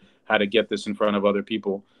about how to get this in front of other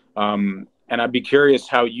people. And I'd be curious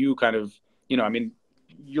how you kind of,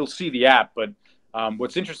 you'll see the app, but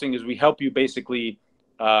what's interesting is we help you basically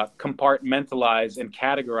compartmentalize and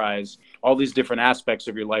categorize all these different aspects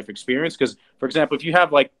of your life experience. Because, for example, if you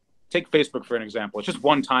have take Facebook for an example, it's just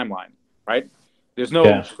one timeline, right? There's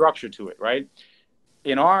no structure to it, right?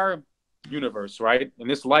 In our universe, right, in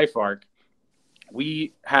this life arc,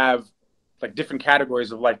 we have like different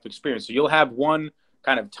categories of life experience. So you'll have one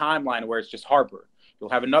kind of timeline where it's just Harper. You'll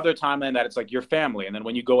have another timeline that it's like your family. And then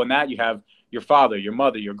when you go in that, you have your father, your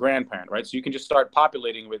mother, your grandparent, right? So you can just start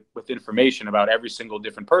populating with information about every single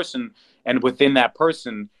different person. And within that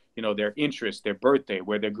person, their interests, their birthday,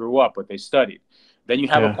 where they grew up, what they studied. Then you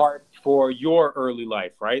have a part for your early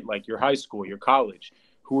life, right? Like your high school, your college.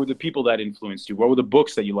 Who were the people that influenced you? What were the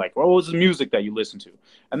books that you liked? What was the music that you listened to?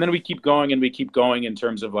 And then we keep going in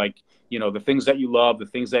terms of like, you know, the things that you love, the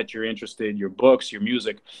things that you're interested in, your books, your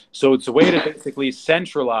music. So it's a way to basically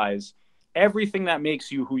centralize everything that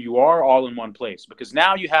makes you who you are all in one place, because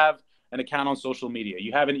now you have an account on social media,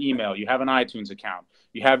 you have an email, you have an iTunes account,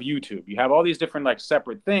 you have YouTube, you have all these different like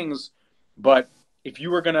separate things. But if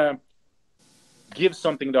you were going to give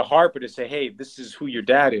something to Harper to say, hey, this is who your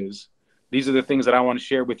dad is, these are the things that I want to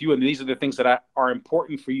share with you, and these are the things that are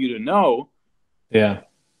important for you to know. Yeah.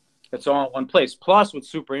 It's all in one place. Plus, what's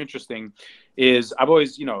super interesting is I've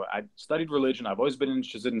always, you know, I studied religion. I've always been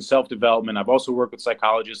interested in self-development. I've also worked with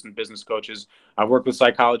psychologists and business coaches. I've worked with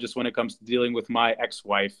psychologists when it comes to dealing with my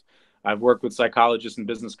ex-wife. I've worked with psychologists and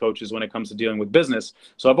business coaches when it comes to dealing with business.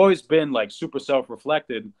 So I've always been like super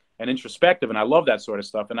self-reflected and introspective, and I love that sort of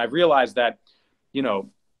stuff. And I've realized that, you know,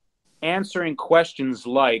 answering questions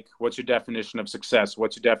like, what's your definition of success?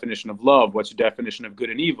 What's your definition of love? What's your definition of good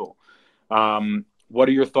and evil? What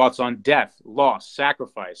are your thoughts on death, loss,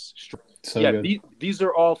 sacrifice? So yeah, good. these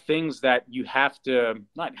are all things that you have to,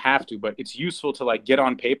 not have to, but it's useful to like get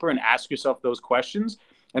on paper and ask yourself those questions.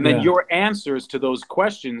 And then your answers to those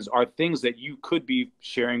questions are things that you could be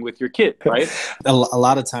sharing with your kid, right? A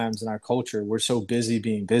lot of times in our culture, we're so busy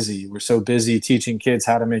being busy. We're so busy teaching kids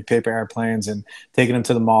how to make paper airplanes and taking them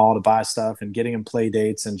to the mall to buy stuff and getting them play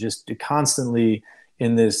dates, and just constantly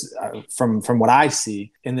in this, from what I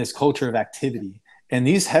see, in this culture of activity. And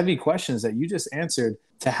these heavy questions that you just answered,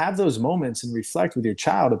 to have those moments and reflect with your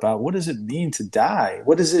child about what does it mean to die?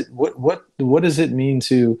 What does it mean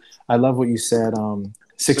to, I love what you said,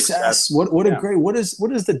 success. What is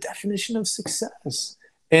the definition of success?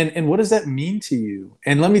 And what does that mean to you?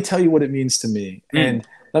 And let me tell you what it means to me. And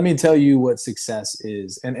let me tell you what success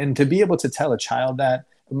is. And to be able to tell a child that,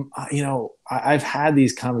 you know, I've had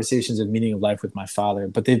these conversations of meaning of life with my father,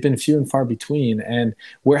 but they've been few and far between. And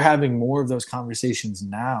we're having more of those conversations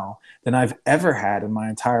now than I've ever had in my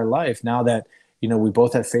entire life. Now that, you know, we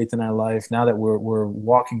both have faith in our life, now that we're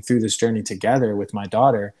walking through this journey together with my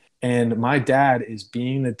daughter. And my dad is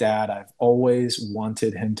being the dad I've always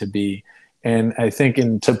wanted him to be. And I think,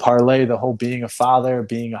 to parlay the whole being a father,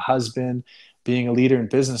 being a husband, being a leader and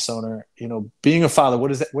business owner, you know, being a father, what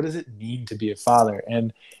does it mean to be a father?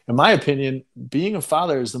 And in my opinion, being a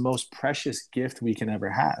father is the most precious gift we can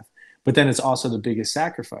ever have. But then it's also the biggest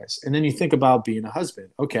sacrifice. And then you think about being a husband.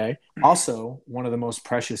 Okay, also one of the most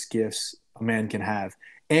precious gifts a man can have,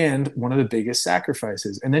 and one of the biggest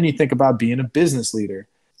sacrifices. And then you think about being a business leader.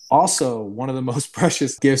 Also one of the most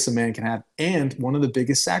precious gifts a man can have, and one of the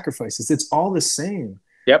biggest sacrifices. It's all the same.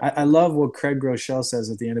 Yep. I love what Craig Groeschel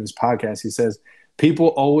says at the end of his podcast. He says, people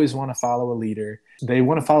always want to follow a leader. They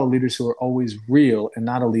want to follow leaders who are always real, and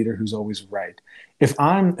not a leader who's always right. If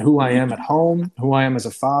I'm who I am at home, who I am as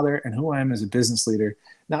a father, and who I am as a business leader,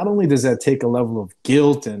 not only does that take a level of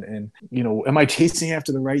guilt and you know, am I chasing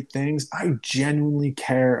after the right things? I genuinely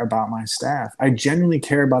care about my staff. I genuinely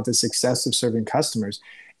care about the success of serving customers.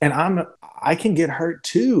 And I can get hurt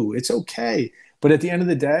too. It's okay. But at the end of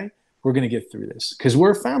the day, we're going to get through this, because we're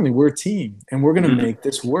a family, we're a team, and we're going to make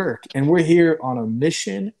this work. And we're here on a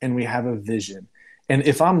mission, and we have a vision. And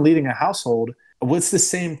if I'm leading a household, what's the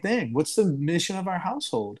same thing? What's the mission of our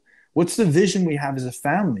household? What's the vision we have as a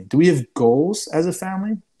family? Do we have goals as a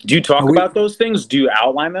family? Do you talk about those things? Do you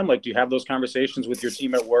outline them? Like, do you have those conversations with your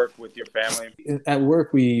team at work, with your family? At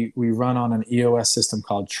work, we run on an EOS system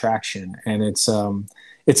called Traction, and it's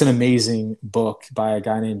an amazing book by a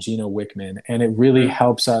guy named Gino Wickman, and it really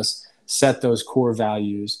helps us set those core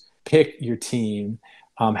values, pick your team,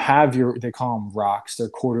 they call them rocks, they're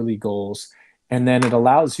quarterly goals. And then it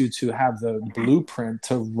allows you to have the blueprint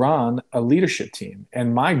to run a leadership team.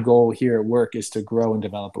 And my goal here at work is to grow and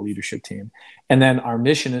develop a leadership team. And then our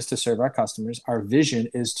mission is to serve our customers. Our vision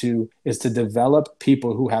is to develop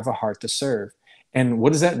people who have a heart to serve. And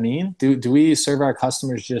what does that mean? Do we serve our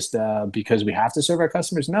customers just because we have to serve our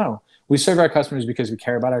customers? No, we serve our customers because we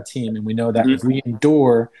care about our team. And we know that if we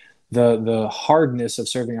endure the hardness of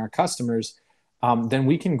serving our customers, then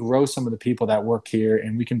we can grow some of the people that work here,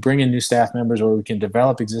 and we can bring in new staff members, or we can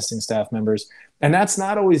develop existing staff members. And that's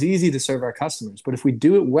not always easy to serve our customers. But if we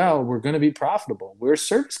do it well, we're going to be profitable. We're a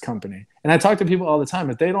service company. And I talk to people all the time.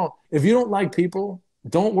 If you don't like people,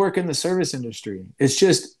 don't work in the service industry. It's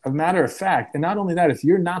just a matter of fact. And not only that, if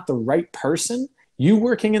you're not the right person, you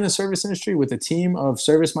working in the service industry with a team of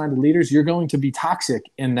service-minded leaders, you're going to be toxic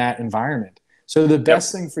in that environment. So the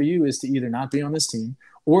best thing for you is to either not be on this team,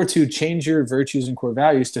 or to change your virtues and core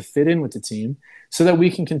values to fit in with the team, so that we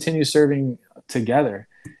can continue serving together.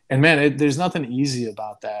 And man, there's nothing easy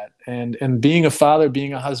about that. And being a father,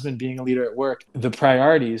 being a husband, being a leader at work, the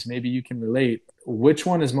priorities, maybe you can relate. Which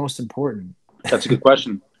one is most important? That's a good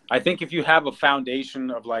question. I think if you have a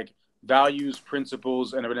foundation of like values,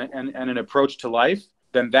 principles, and an approach to life,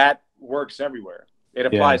 then that works everywhere. It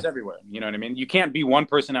applies everywhere. You know what I mean? You can't be one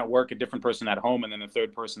person at work, a different person at home, and then a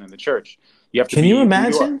third person in the church. You have to Can be you who you are.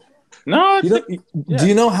 imagine? No, You it's know, yeah. do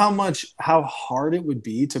you know how hard it would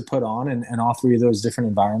be to put on in all three of those different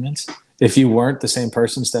environments if you weren't the same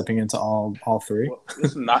person stepping into all three? Well,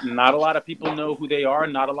 listen, not a lot of people know who they are.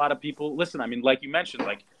 Not a lot of people listen. I mean, like you mentioned,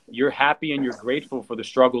 like you're happy and you're grateful for the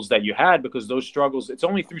struggles that you had, because those struggles, it's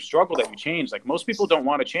only through struggle that you change. Like most people don't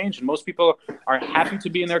want to change, and most people are happy to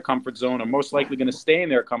be in their comfort zone, or most likely going to stay in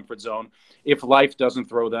their comfort zone if life doesn't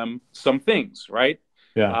throw them some things, right?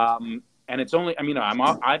 Yeah. And it's only, I mean,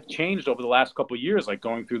 I've changed over the last couple of years, like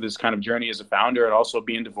going through this kind of journey as a founder, and also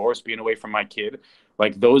being divorced, being away from my kid.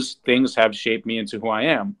 Like those things have shaped me into who I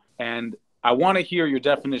am. And I want to hear your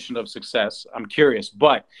definition of success. I'm curious,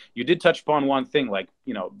 but you did touch upon one thing, like,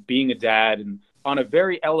 you know, being a dad, and on a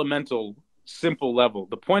very elemental, simple level,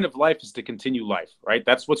 the point of life is to continue life, right?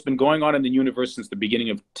 That's what's been going on in the universe since the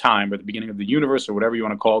beginning of time, or the beginning of the universe, or whatever you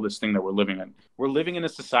want to call this thing that we're living in. We're living in a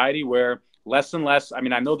society where less and less, I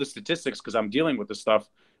mean, I know the statistics because I'm dealing with this stuff,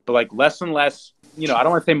 but like less and less, you know, I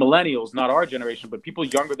don't want to say millennials, not our generation, but people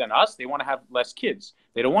younger than us, they want to have less kids.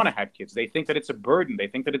 They don't want to have kids. They think that it's a burden. They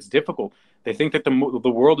think that it's difficult. They think that the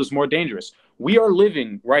world is more dangerous. We are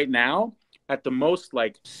living right now at the most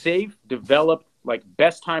like safe, developed, like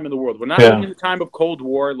best time in the world. We're not living in the time of Cold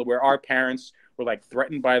War where our parents were like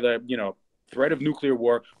threatened by the, you know, threat of nuclear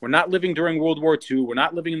war. We're not living during World War II. We're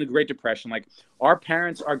not living in the Great Depression. Like our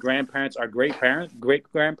parents, our grandparents, our great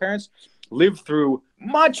grandparents lived through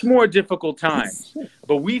much more difficult times.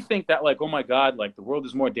 But we think that like, oh my God, like the world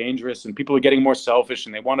is more dangerous and people are getting more selfish,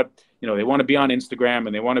 and they want to, you know, they want to be on Instagram,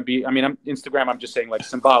 and they want to be, I mean, Instagram, I'm just saying like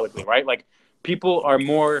symbolically, right? Like people are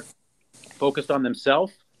more focused on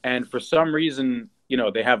themselves. And for some reason, you know,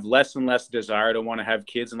 they have less and less desire to want to have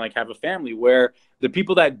kids and like have a family, where the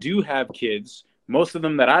people that do have kids, most of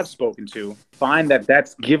them that I've spoken to, find that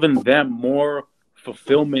that's given them more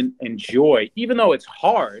fulfillment and joy, even though it's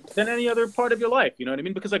hard, than any other part of your life. You know what I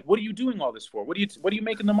mean? Because like, what are you doing all this for? What are you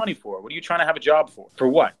making the money for? What are you trying to have a job for? For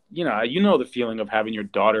what? You know the feeling of having your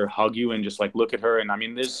daughter hug you and just like look at her. And I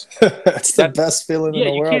mean, That's the best feeling in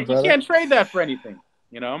the world, brother. You can't trade that for anything.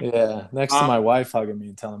 You know? Yeah, next to my wife hugging me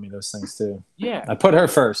and telling me those things too. Yeah. I put her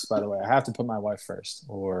first, by the way. I have to put my wife first,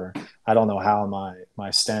 or I don't know how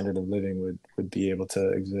my standard of living would be able to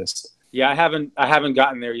exist. Yeah, I haven't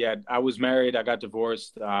gotten there yet. I was married, I got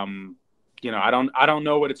divorced. You know, I don't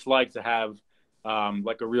know what it's like to have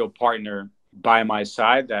like a real partner by my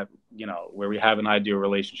side that, you know, where we have an ideal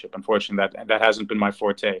relationship. Unfortunately, that hasn't been my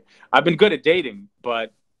forte. I've been good at dating,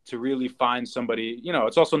 but to really find somebody, you know,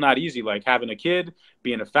 it's also not easy, like having a kid,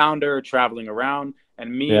 being a founder, traveling around.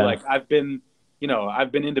 And me, like I've been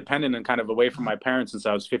independent and kind of away from my parents since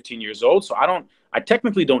I was 15 years old. So I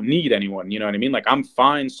technically don't need anyone, you know what I mean? Like I'm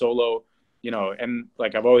fine solo, you know, and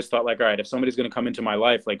like I've always thought like, all right, if somebody's going to come into my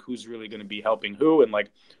life, like who's really going to be helping who, and like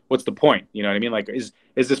what's the point? You know what I mean? Like is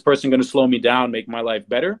this person going to slow me down, make my life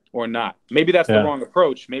better, or not? Maybe that's the wrong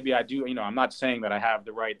approach. Maybe I do, you know, I'm not saying that I have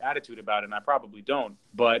the right attitude about it, and I probably don't,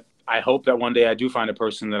 but I hope that one day I do find a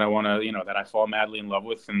person that I want to, you know, that I fall madly in love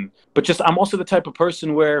with. But just I'm also the type of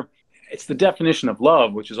person where it's the definition of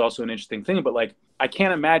love, which is also an interesting thing. But like, I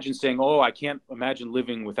can't imagine saying, oh, I can't imagine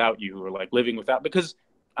living without you, or like living without, because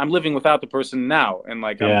I'm living without the person now. And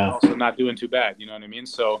like, I'm also not doing too bad. You know what I mean?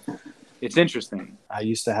 So it's interesting. I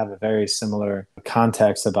used to have a very similar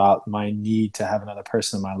context about my need to have another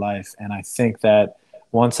person in my life. And I think that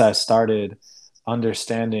once I started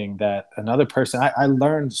understanding that another person, I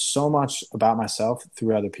learned so much about myself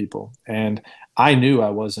through other people. And I knew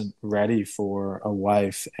I wasn't ready for a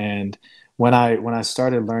wife. And when I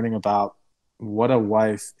started learning about what a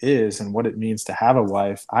wife is and what it means to have a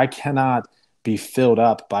wife, I cannot be filled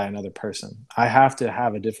up by another person. I have to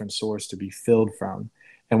have a different source to be filled from.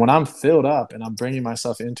 And when I'm filled up and I'm bringing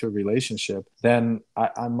myself into a relationship, then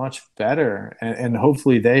I'm much better. And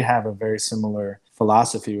hopefully they have a very similar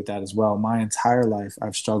philosophy with that as well. My entire life,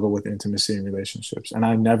 I've struggled with intimacy in relationships, and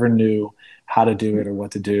I never knew how to do it or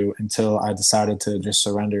what to do until I decided to just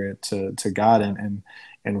surrender it to God and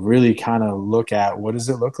really kind of look at, what does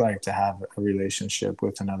it look like to have a relationship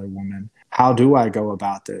with another woman? How do I go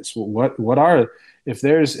about this? If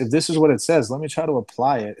this is what it says, let me try to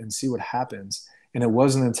apply it and see what happens. And it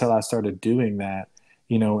wasn't until I started doing that,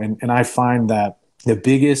 you know, and I find that the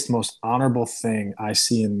biggest, most honorable thing I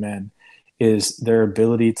see in men is their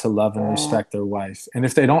ability to love and respect their wife. And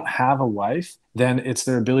if they don't have a wife, then it's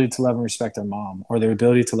their ability to love and respect their mom, or their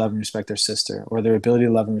ability to love and respect their sister, or their ability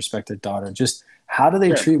to love and respect their daughter. Just how do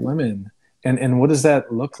they treat women? And what does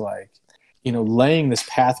that look like? laying this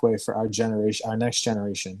pathway for our generation, our next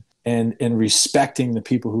generation, and respecting the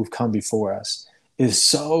people who've come before us is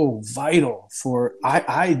so vital for,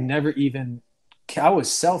 I never even, I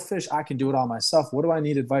was selfish. I can do it all myself. What do I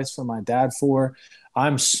need advice from my dad for?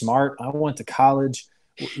 I'm smart. I went to college.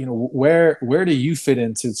 Where do you fit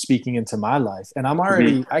into speaking into my life? And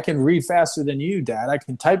I can read faster than you, Dad. I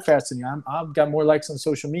can type faster than you. I've got more likes on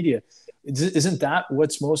social media. Isn't that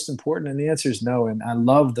what's most important? And the answer is no. And I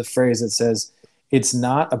love the phrase that says, it's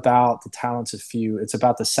not about the talents of few. It's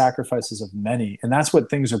about the sacrifices of many. And that's what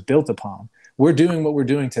things are built upon. We're doing what we're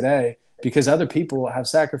doing today because other people have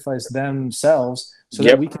sacrificed themselves so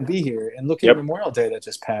that we can be here. And look at Memorial Day that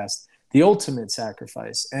just passed. The ultimate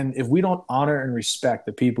sacrifice. And if we don't honor and respect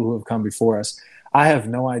the people who have come before us, I have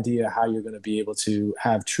no idea how you're going to be able to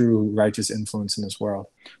have true righteous influence in this world.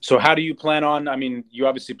 So how do you plan on, I mean, you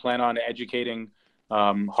obviously plan on educating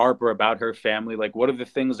Harper about her family. Like, what are the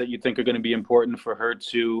things that you think are going to be important for her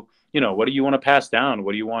to, what do you want to pass down?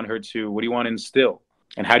 What do you want to instill?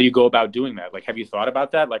 And how do you go about doing that? Like, have you thought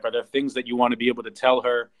about that? Like, are there things that you want to be able to tell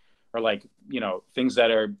her? Or like, things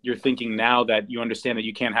that you're thinking now that you understand that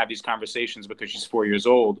you can't have these conversations because she's 4 years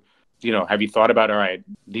old. Have you thought about, all right,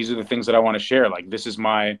 these are the things that I want to share. Like, this is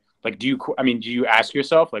my, like, do you ask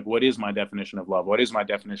yourself, like, what is my definition of love? What is my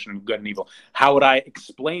definition of good and evil? How would I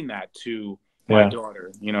explain that to my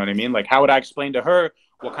daughter? You know what I mean? Like, how would I explain to her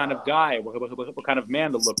what kind of guy, what kind of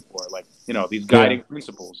man to look for? Like, these guiding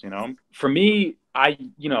principles, For me,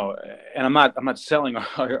 and I'm not selling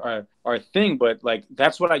our thing, but like,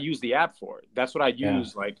 that's what I use the app for. That's what I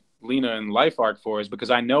use like Lena and LifeArk for, is because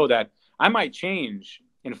I know that I might change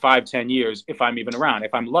in 5-10 years if I'm even around,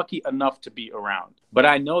 if I'm lucky enough to be around. But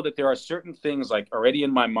I know that there are certain things like already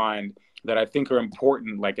in my mind that I think are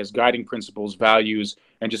important, like as guiding principles, values,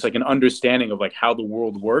 and just like an understanding of like how the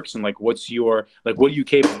world works and like what are you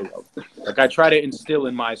capable of? Like, I try to instill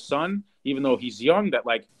in my son, even though he's young, that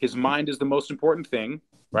like his mind is the most important thing,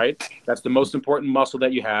 right? That's the most important muscle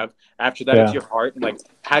that you have. After that, it's your heart. And like,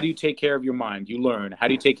 how do you take care of your mind? You learn. How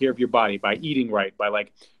do you take care of your body? By eating right, by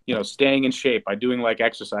like, staying in shape, by doing like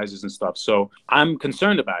exercises and stuff. So I'm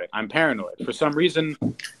concerned about it. I'm paranoid. For some reason,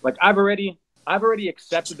 like I've already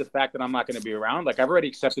accepted the fact that I'm not going to be around. Like, I've already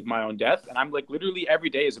accepted my own death, and I'm like, literally every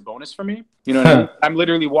day is a bonus for me. You know what I mean? I'm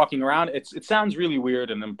literally walking around. It sounds really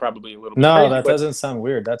weird, and I'm probably a little bit crazy, that doesn't sound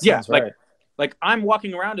weird. That sounds right. Like I'm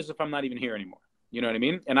walking around as if I'm not even here anymore. You know what I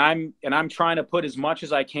mean? And I'm trying to put as much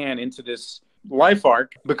as I can into this life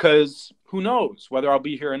arc, because who knows whether I'll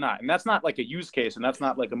be here or not. And that's not like a use case, and that's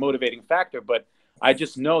not like a motivating factor, but I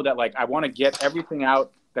just know that like I want to get everything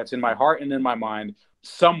out that's in my heart and in my mind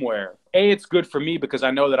somewhere. It's good for me because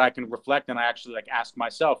I know that I can reflect and I actually like ask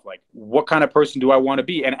myself, like, what kind of person do I want to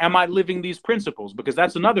be? And am I living these principles? Because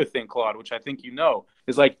that's another thing, Claude, which I think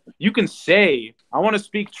is like, you can say, I want to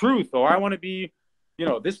speak truth, or I want to be,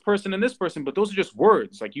 this person and this person, but those are just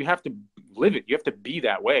words. Like, you have to live it. You have to be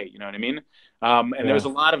that way. You know what I mean? There's a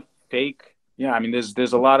lot of fake. Yeah. I mean,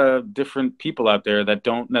 there's a lot of different people out there that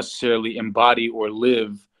don't necessarily embody or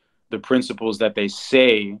live the principles that they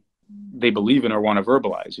say they believe in or want to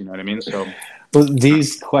verbalize. You know what I mean? So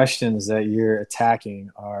these questions that you're attacking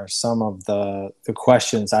are some of the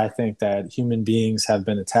questions I think that human beings have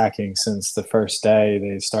been attacking since the first day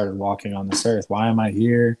they started walking on this earth. Why am I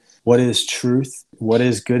here? What is truth? What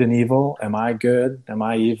is good and evil? Am I good? Am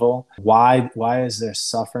I evil? Why is there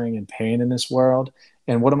suffering and pain in this world?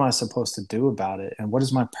 And what am I supposed to do about it? And what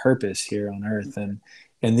is my purpose here on earth? And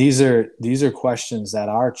these are questions that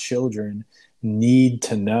our children need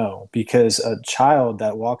to know, because a child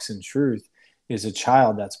that walks in truth is a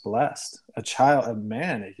child that's blessed. A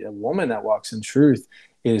woman that walks in truth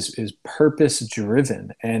is purpose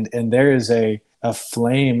driven, and there is a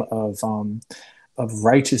flame of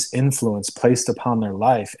righteous influence placed upon their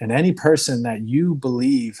life. And any person that you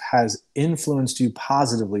believe has influenced you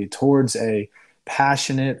positively towards a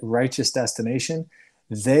passionate, righteous destination,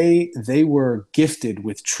 they were gifted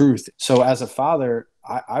with truth. So as a father,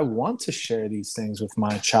 I want to share these things with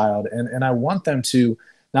my child, and I want them to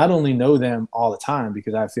not only know them all the time,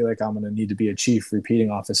 because I feel like I'm going to need to be a chief repeating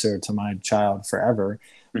officer to my child forever.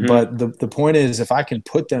 Mm-hmm. But the point is, if I can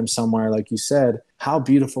put them somewhere, like you said, how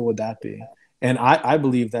beautiful would that be? And I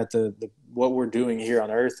believe that what we're doing here on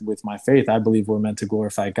earth with my faith, I believe we're meant to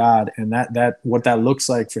glorify God. And that what that looks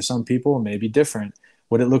like for some people may be different.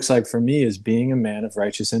 What it looks like for me is being a man of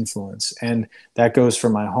righteous influence. And that goes for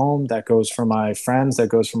my home, that goes for my friends, that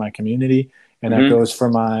goes for my community, and that goes for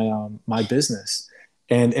my business.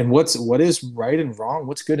 And what is right and wrong,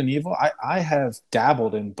 what's good and evil, I have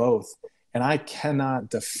dabbled in both, and I cannot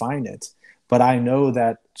define it. but I know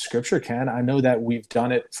that scripture can. I know that we've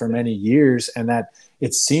done it for many years, and that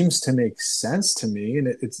it seems to make sense to me. And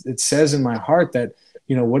it says in my heart that,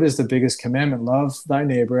 what is the biggest commandment? Love thy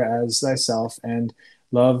neighbor as thyself, and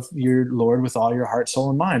love your Lord with all your heart, soul,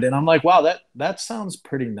 and mind. And I'm like, wow, that sounds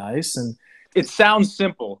pretty nice. And it sounds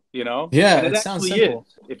simple, yeah, and it it sounds actually is. simple.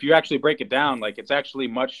 If you actually break it down, like it's actually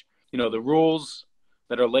much, the rules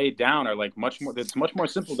that are laid down are like it's much more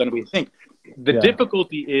simple than we think. The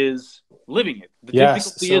difficulty is living it. The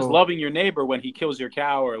difficulty is loving your neighbor when he kills your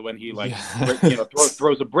cow, or when he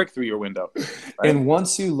throws a brick through your window. Right? And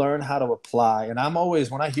once you learn how to apply, and I'm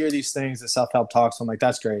always, when I hear these things, the self-help talks, I'm like,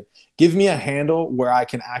 that's great. Give me a handle where I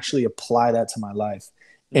can actually apply that to my life.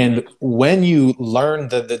 And when you learn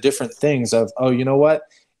the different things of, oh, you know what?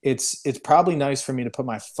 It's probably nice for me to put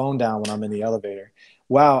my phone down when I'm in the elevator.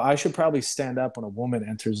 Wow, I should probably stand up when a woman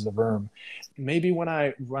enters the room. Maybe when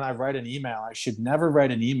I write an email, I should never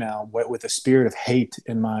write an email with a spirit of hate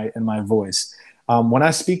in my voice. When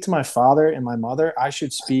I speak to my father and my mother, I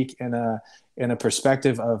should speak in a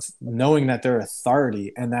perspective of knowing that they're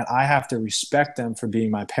authority, and that I have to respect them for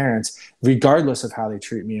being my parents, regardless of how they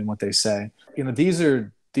treat me and what they say.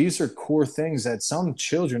 These are core things that some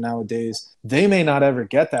children nowadays, they may not ever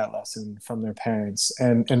get that lesson from their parents.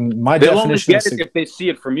 And my They'll only definition get it if they see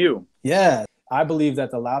it from you. Yeah. I believe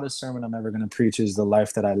that the loudest sermon I'm ever going to preach is the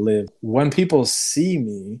life that I live. When people see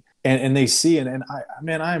me and they see it, and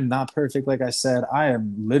I am not perfect. Like I said, I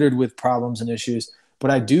am littered with problems and issues,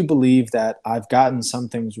 but I do believe that I've gotten some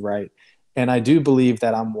things right. And I do believe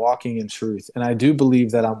that I'm walking in truth. And I do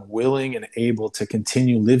believe that I'm willing and able to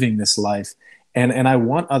continue living this life. And I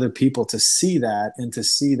want other people to see that, and to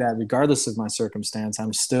see that regardless of my circumstance,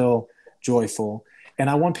 I'm still joyful. And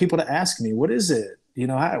I want people to ask me, what is it?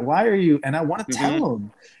 Why are you? And I want to tell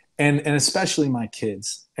them, and especially my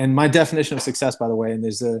kids. And my definition of success, by the way, and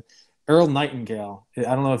there's Earl Nightingale. I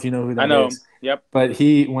don't know if you know who that is. I know. Yep. But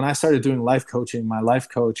when I started doing life coaching, my life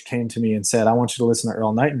coach came to me and said, I want you to listen to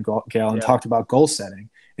Earl Nightingale, and talked about goal setting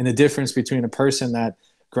and the difference between a person that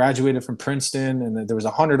graduated from Princeton, and there was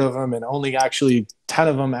 100 of them, and only actually 10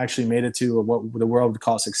 of them actually made it to what the world would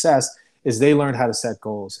call success, is they learned how to set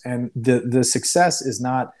goals. And the success is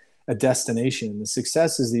not a destination. The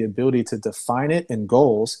success is the ability to define it in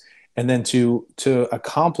goals, and then to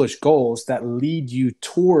accomplish goals that lead you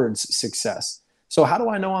towards success. So how do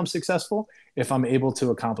I know I'm successful? If I'm able to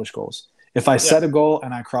accomplish goals. If I set a goal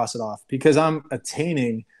and I cross it off, because I'm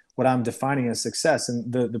attaining what I'm defining as success.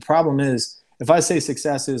 And the problem is, if I say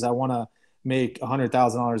success is I want to make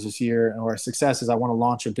 $100,000 this year, or success is I want to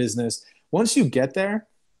launch a business, once you get there,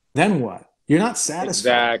 then what? You're not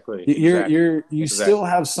satisfied. Exactly. You still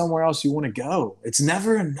have somewhere else you want to go. It's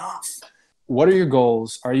never enough. What are your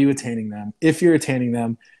goals? Are you attaining them? If you're attaining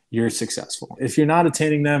them, you're successful. If you're not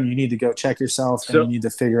attaining them, you need to go check yourself, and you need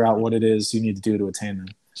to figure out what it is you need to do to attain them.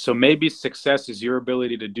 So maybe success is your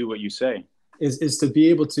ability to do what you say. Is to be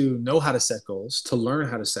able to know how to set goals, to learn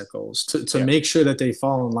how to set goals, to make sure that they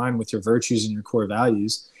fall in line with your virtues and your core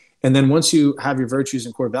values. And then once you have your virtues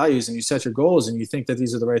and core values, and you set your goals, and you think that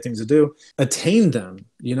these are the right things to do, attain them,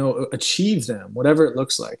 achieve them, whatever it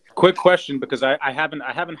looks like. Quick question, because I haven't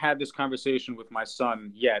had this conversation with my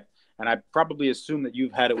son yet. And I probably assume that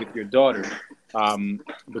you've had it with your daughter,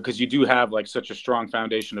 because you do have like such a strong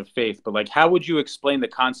foundation of faith. But like, how would you explain the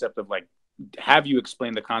concept of like, have you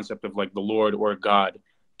explained the concept of like the Lord or God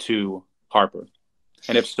to Harper?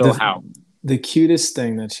 And if so, how? The cutest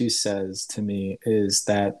thing that she says to me is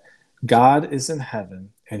that God is in heaven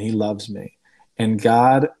and he loves me. And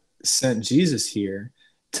God sent Jesus here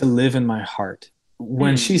to live in my heart.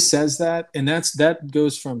 When she says that, and that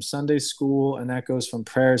goes from Sunday school, and that goes from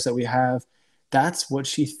prayers that we have, that's what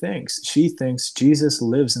she thinks. She thinks Jesus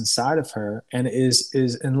lives inside of her and is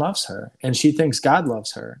and loves her. And she thinks God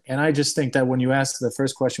loves her. And I just think that when you ask, the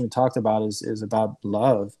first question we talked about is about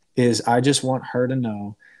love, is I just want her to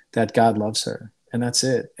know that God loves her. And that's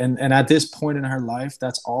it. And at this point in her life,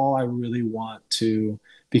 that's all I really want to,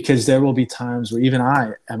 because there will be times where even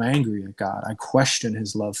I am angry at God. I question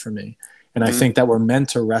his love for me. And I think that we're meant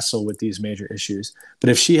to wrestle with these major issues. But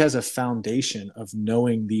if she has a foundation of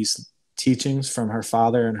knowing these teachings from her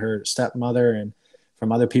father and her stepmother and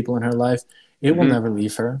from other people in her life, it will never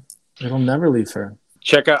leave her. It'll never leave her.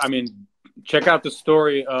 Check out the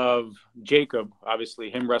story of Jacob, obviously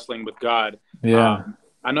him wrestling with God. Yeah.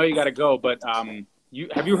 I know you got to go, but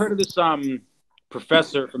have you heard of this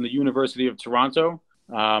professor from the University of Toronto?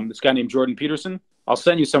 This guy named Jordan Peterson. I'll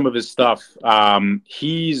send you some of his stuff.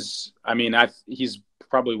 He's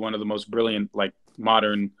probably one of the most brilliant, like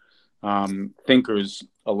modern thinkers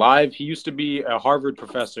alive. He used to be a Harvard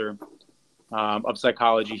professor, of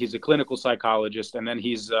psychology. He's a clinical psychologist, and then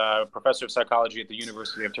he's a professor of psychology at the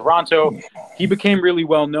University of Toronto. He became really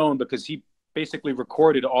well known because he basically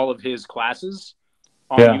recorded all of his classes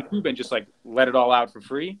on YouTube and just like let it all out for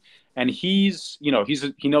free. And he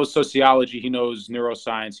knows sociology, he knows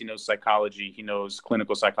neuroscience, he knows psychology, he knows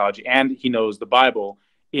clinical psychology, and he knows the Bible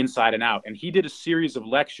inside and out. And he did a series of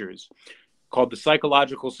lectures called The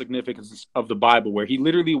Psychological Significance of the Bible, where he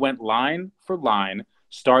literally went line for line,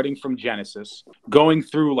 starting from Genesis, going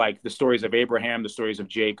through like the stories of Abraham, the stories of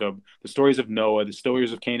Jacob, the stories of Noah, the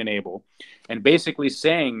stories of Cain and Abel, and basically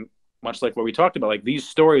saying, much like what we talked about, like these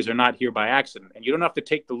stories are not here by accident. And you don't have to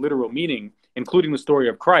take the literal meaning, including the story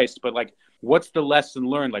of Christ, but like, what's the lesson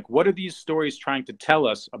learned? Like, what are these stories trying to tell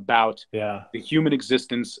us about the human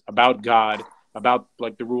existence, about God, about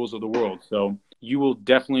like the rules of the world? So you will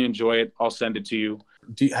definitely enjoy it. I'll send it to you.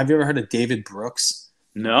 Have you ever heard of David Brooks?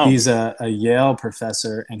 No. He's a Yale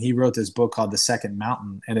professor, and he wrote this book called The Second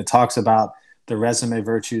Mountain, and it talks about the resume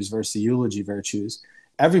virtues versus the eulogy virtues.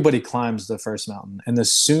 Everybody climbs the first mountain, and the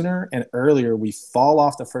sooner and earlier we fall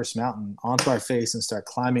off the first mountain onto our face and start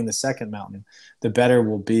climbing the second mountain, the better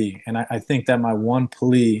we'll be. And I think that my one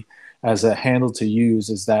plea as a handle to use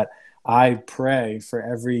is that I pray for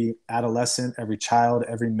every adolescent, every child,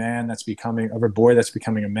 every man that's becoming, every boy that's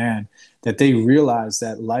becoming a man, that they realize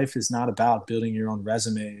that life is not about building your own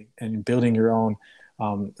resume and building your own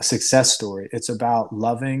success story. It's about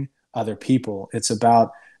loving other people. It's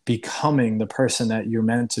about becoming the person that you're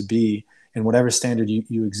meant to be in whatever standard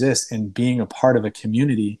you exist, and being a part of a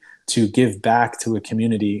community to give back to a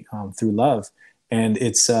community through love. And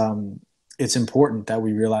it's important that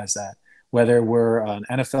we realize that, whether we're an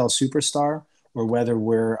NFL superstar or whether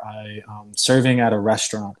we're serving at a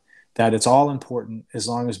restaurant, that it's all important as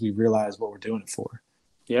long as we realize what we're doing it for.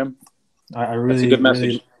 Yeah. I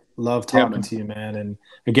really love talking to you, man. And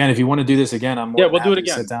again, if you want to do this again, I'm more than happy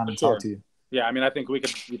to sit down and talk to you. Yeah, I mean, I think we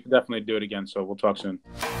could definitely do it again, so we'll talk soon.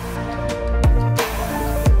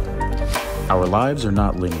 Our lives are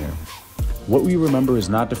not linear. What we remember is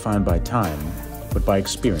not defined by time, but by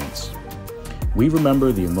experience. We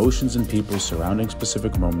remember the emotions and people surrounding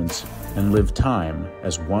specific moments and live time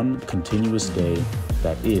as one continuous day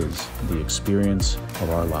that is the experience of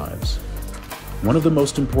our lives. One of the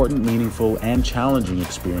most important, meaningful, and challenging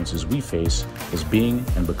experiences we face is being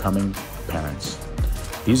and becoming parents.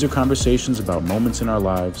 These are conversations about moments in our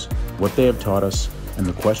lives, what they have taught us, and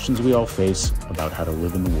the questions we all face about how to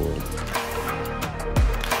live in the world.